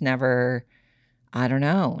 I just never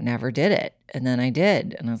did it. And then I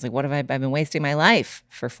did. And I was like, what have I've been wasting my life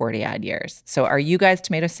for 40 odd years. So are you guys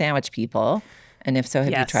tomato sandwich people? And if so,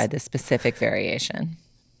 have you tried this specific variation?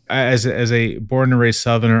 As a born and raised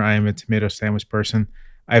Southerner, I am a tomato sandwich person.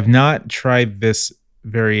 I've not tried this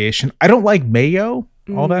variation. I don't like mayo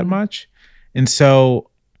all that much. And so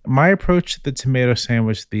my approach to the tomato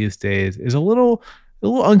sandwich these days is a little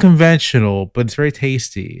unconventional, but it's very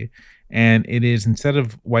tasty. And it is, instead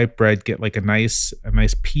of white bread, get like a nice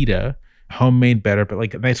pita, homemade better, but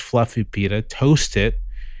like a nice fluffy pita, toast it,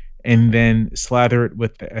 and then slather it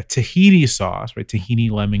with a tahini sauce, right?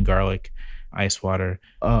 Tahini, lemon, garlic, ice water.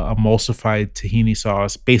 Emulsified tahini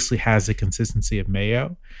sauce basically has the consistency of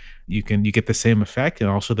mayo. You get the same effect and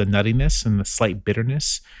also the nuttiness and the slight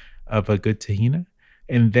bitterness of a good tahini.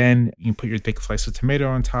 And then you put your thick slice of tomato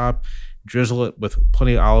on top, drizzle it with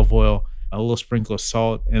plenty of olive oil, a little sprinkle of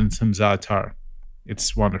salt, and some za'atar.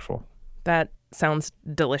 It's wonderful. That sounds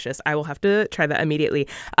delicious. I will have to try that immediately.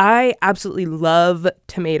 I absolutely love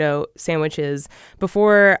tomato sandwiches.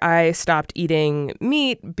 Before I stopped eating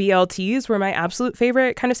meat, BLTs were my absolute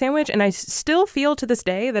favorite kind of sandwich, and I still feel to this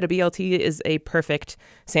day that a BLT is a perfect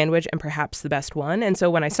sandwich and perhaps the best one. And so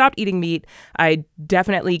when I stopped eating meat, I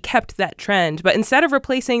definitely kept that trend. But instead of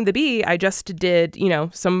replacing the B, I just did,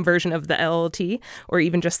 some version of the LT or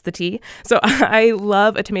even just the T. So I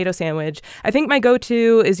love a tomato sandwich. I think my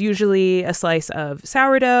go-to is usually a slice of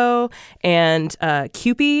sourdough and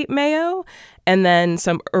Kewpie mayo, and then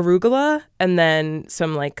some arugula, and then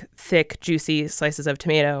some like thick, juicy slices of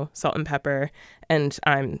tomato, salt and pepper, and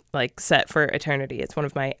I'm like set for eternity. It's one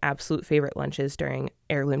of my absolute favorite lunches during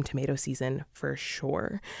heirloom tomato season for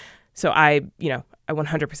sure. So I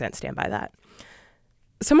 100% stand by that.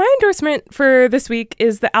 So my endorsement for this week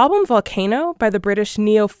is the album Volcano by the British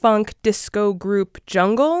neo-funk disco group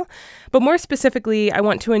Jungle. But more specifically, I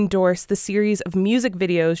want to endorse the series of music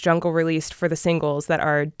videos Jungle released for the singles that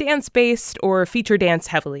are dance-based or feature dance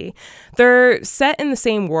heavily. They're set in the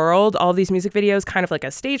same world, all these music videos, kind of like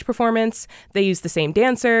a stage performance. They use the same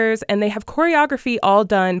dancers, and they have choreography all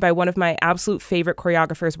done by one of my absolute favorite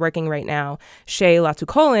choreographers working right now, Shay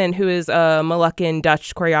Latukolin, who is a Moluccan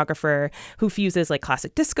Dutch choreographer who fuses like classic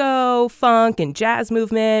with disco, funk, and jazz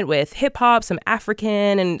movement, with hip hop, some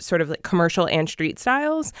African, and sort of like commercial and street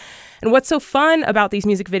styles. And what's so fun about these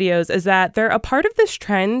music videos is that they're a part of this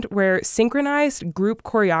trend where synchronized group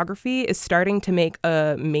choreography is starting to make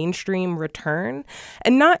a mainstream return.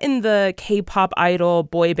 And not in the K-pop idol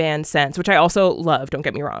boy band sense, which I also love, don't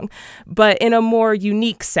get me wrong, but in a more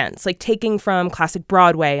unique sense, like taking from classic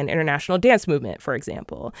Broadway and international dance movement, for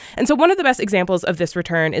example. And so one of the best examples of this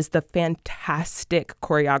return is the fantastic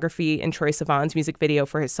choreography in Troye Sivan's music video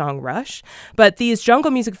for his song Rush. But these jungle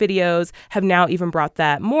music videos have now even brought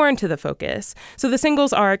that more into the focus. So the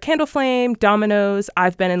singles are Candle Flame, Dominoes,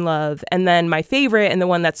 I've Been in Love, and then my favorite and the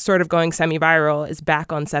one that's sort of going semi-viral is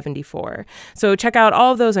Back on 74. So check out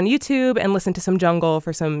all of those on YouTube and listen to some jungle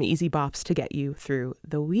for some easy bops to get you through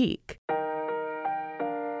the week.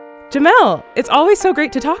 Jamel, it's always so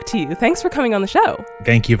great to talk to you. Thanks for coming on the show.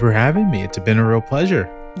 Thank you for having me. It's been a real pleasure.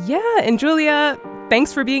 Yeah, and Julia,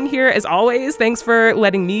 thanks for being here as always. Thanks for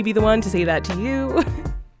letting me be the one to say that to you.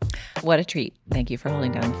 What a treat. Thank you for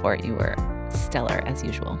holding down the fort. You were stellar as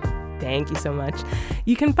usual. Thank you so much.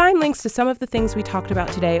 You can find links to some of the things we talked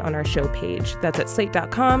about today on our show page. That's at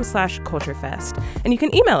slate.com/culturefest. And you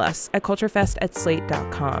can email us at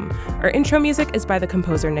culturefest@slate.com. Our intro music is by the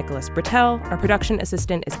composer Nicholas Bertel. Our production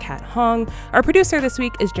assistant is Kat Hong. Our producer this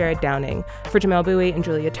week is Jared Downing. For Jamel Bowie and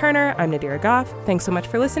Julia Turner, I'm Nadira Goff. Thanks so much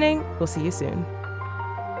for listening. We'll see you soon.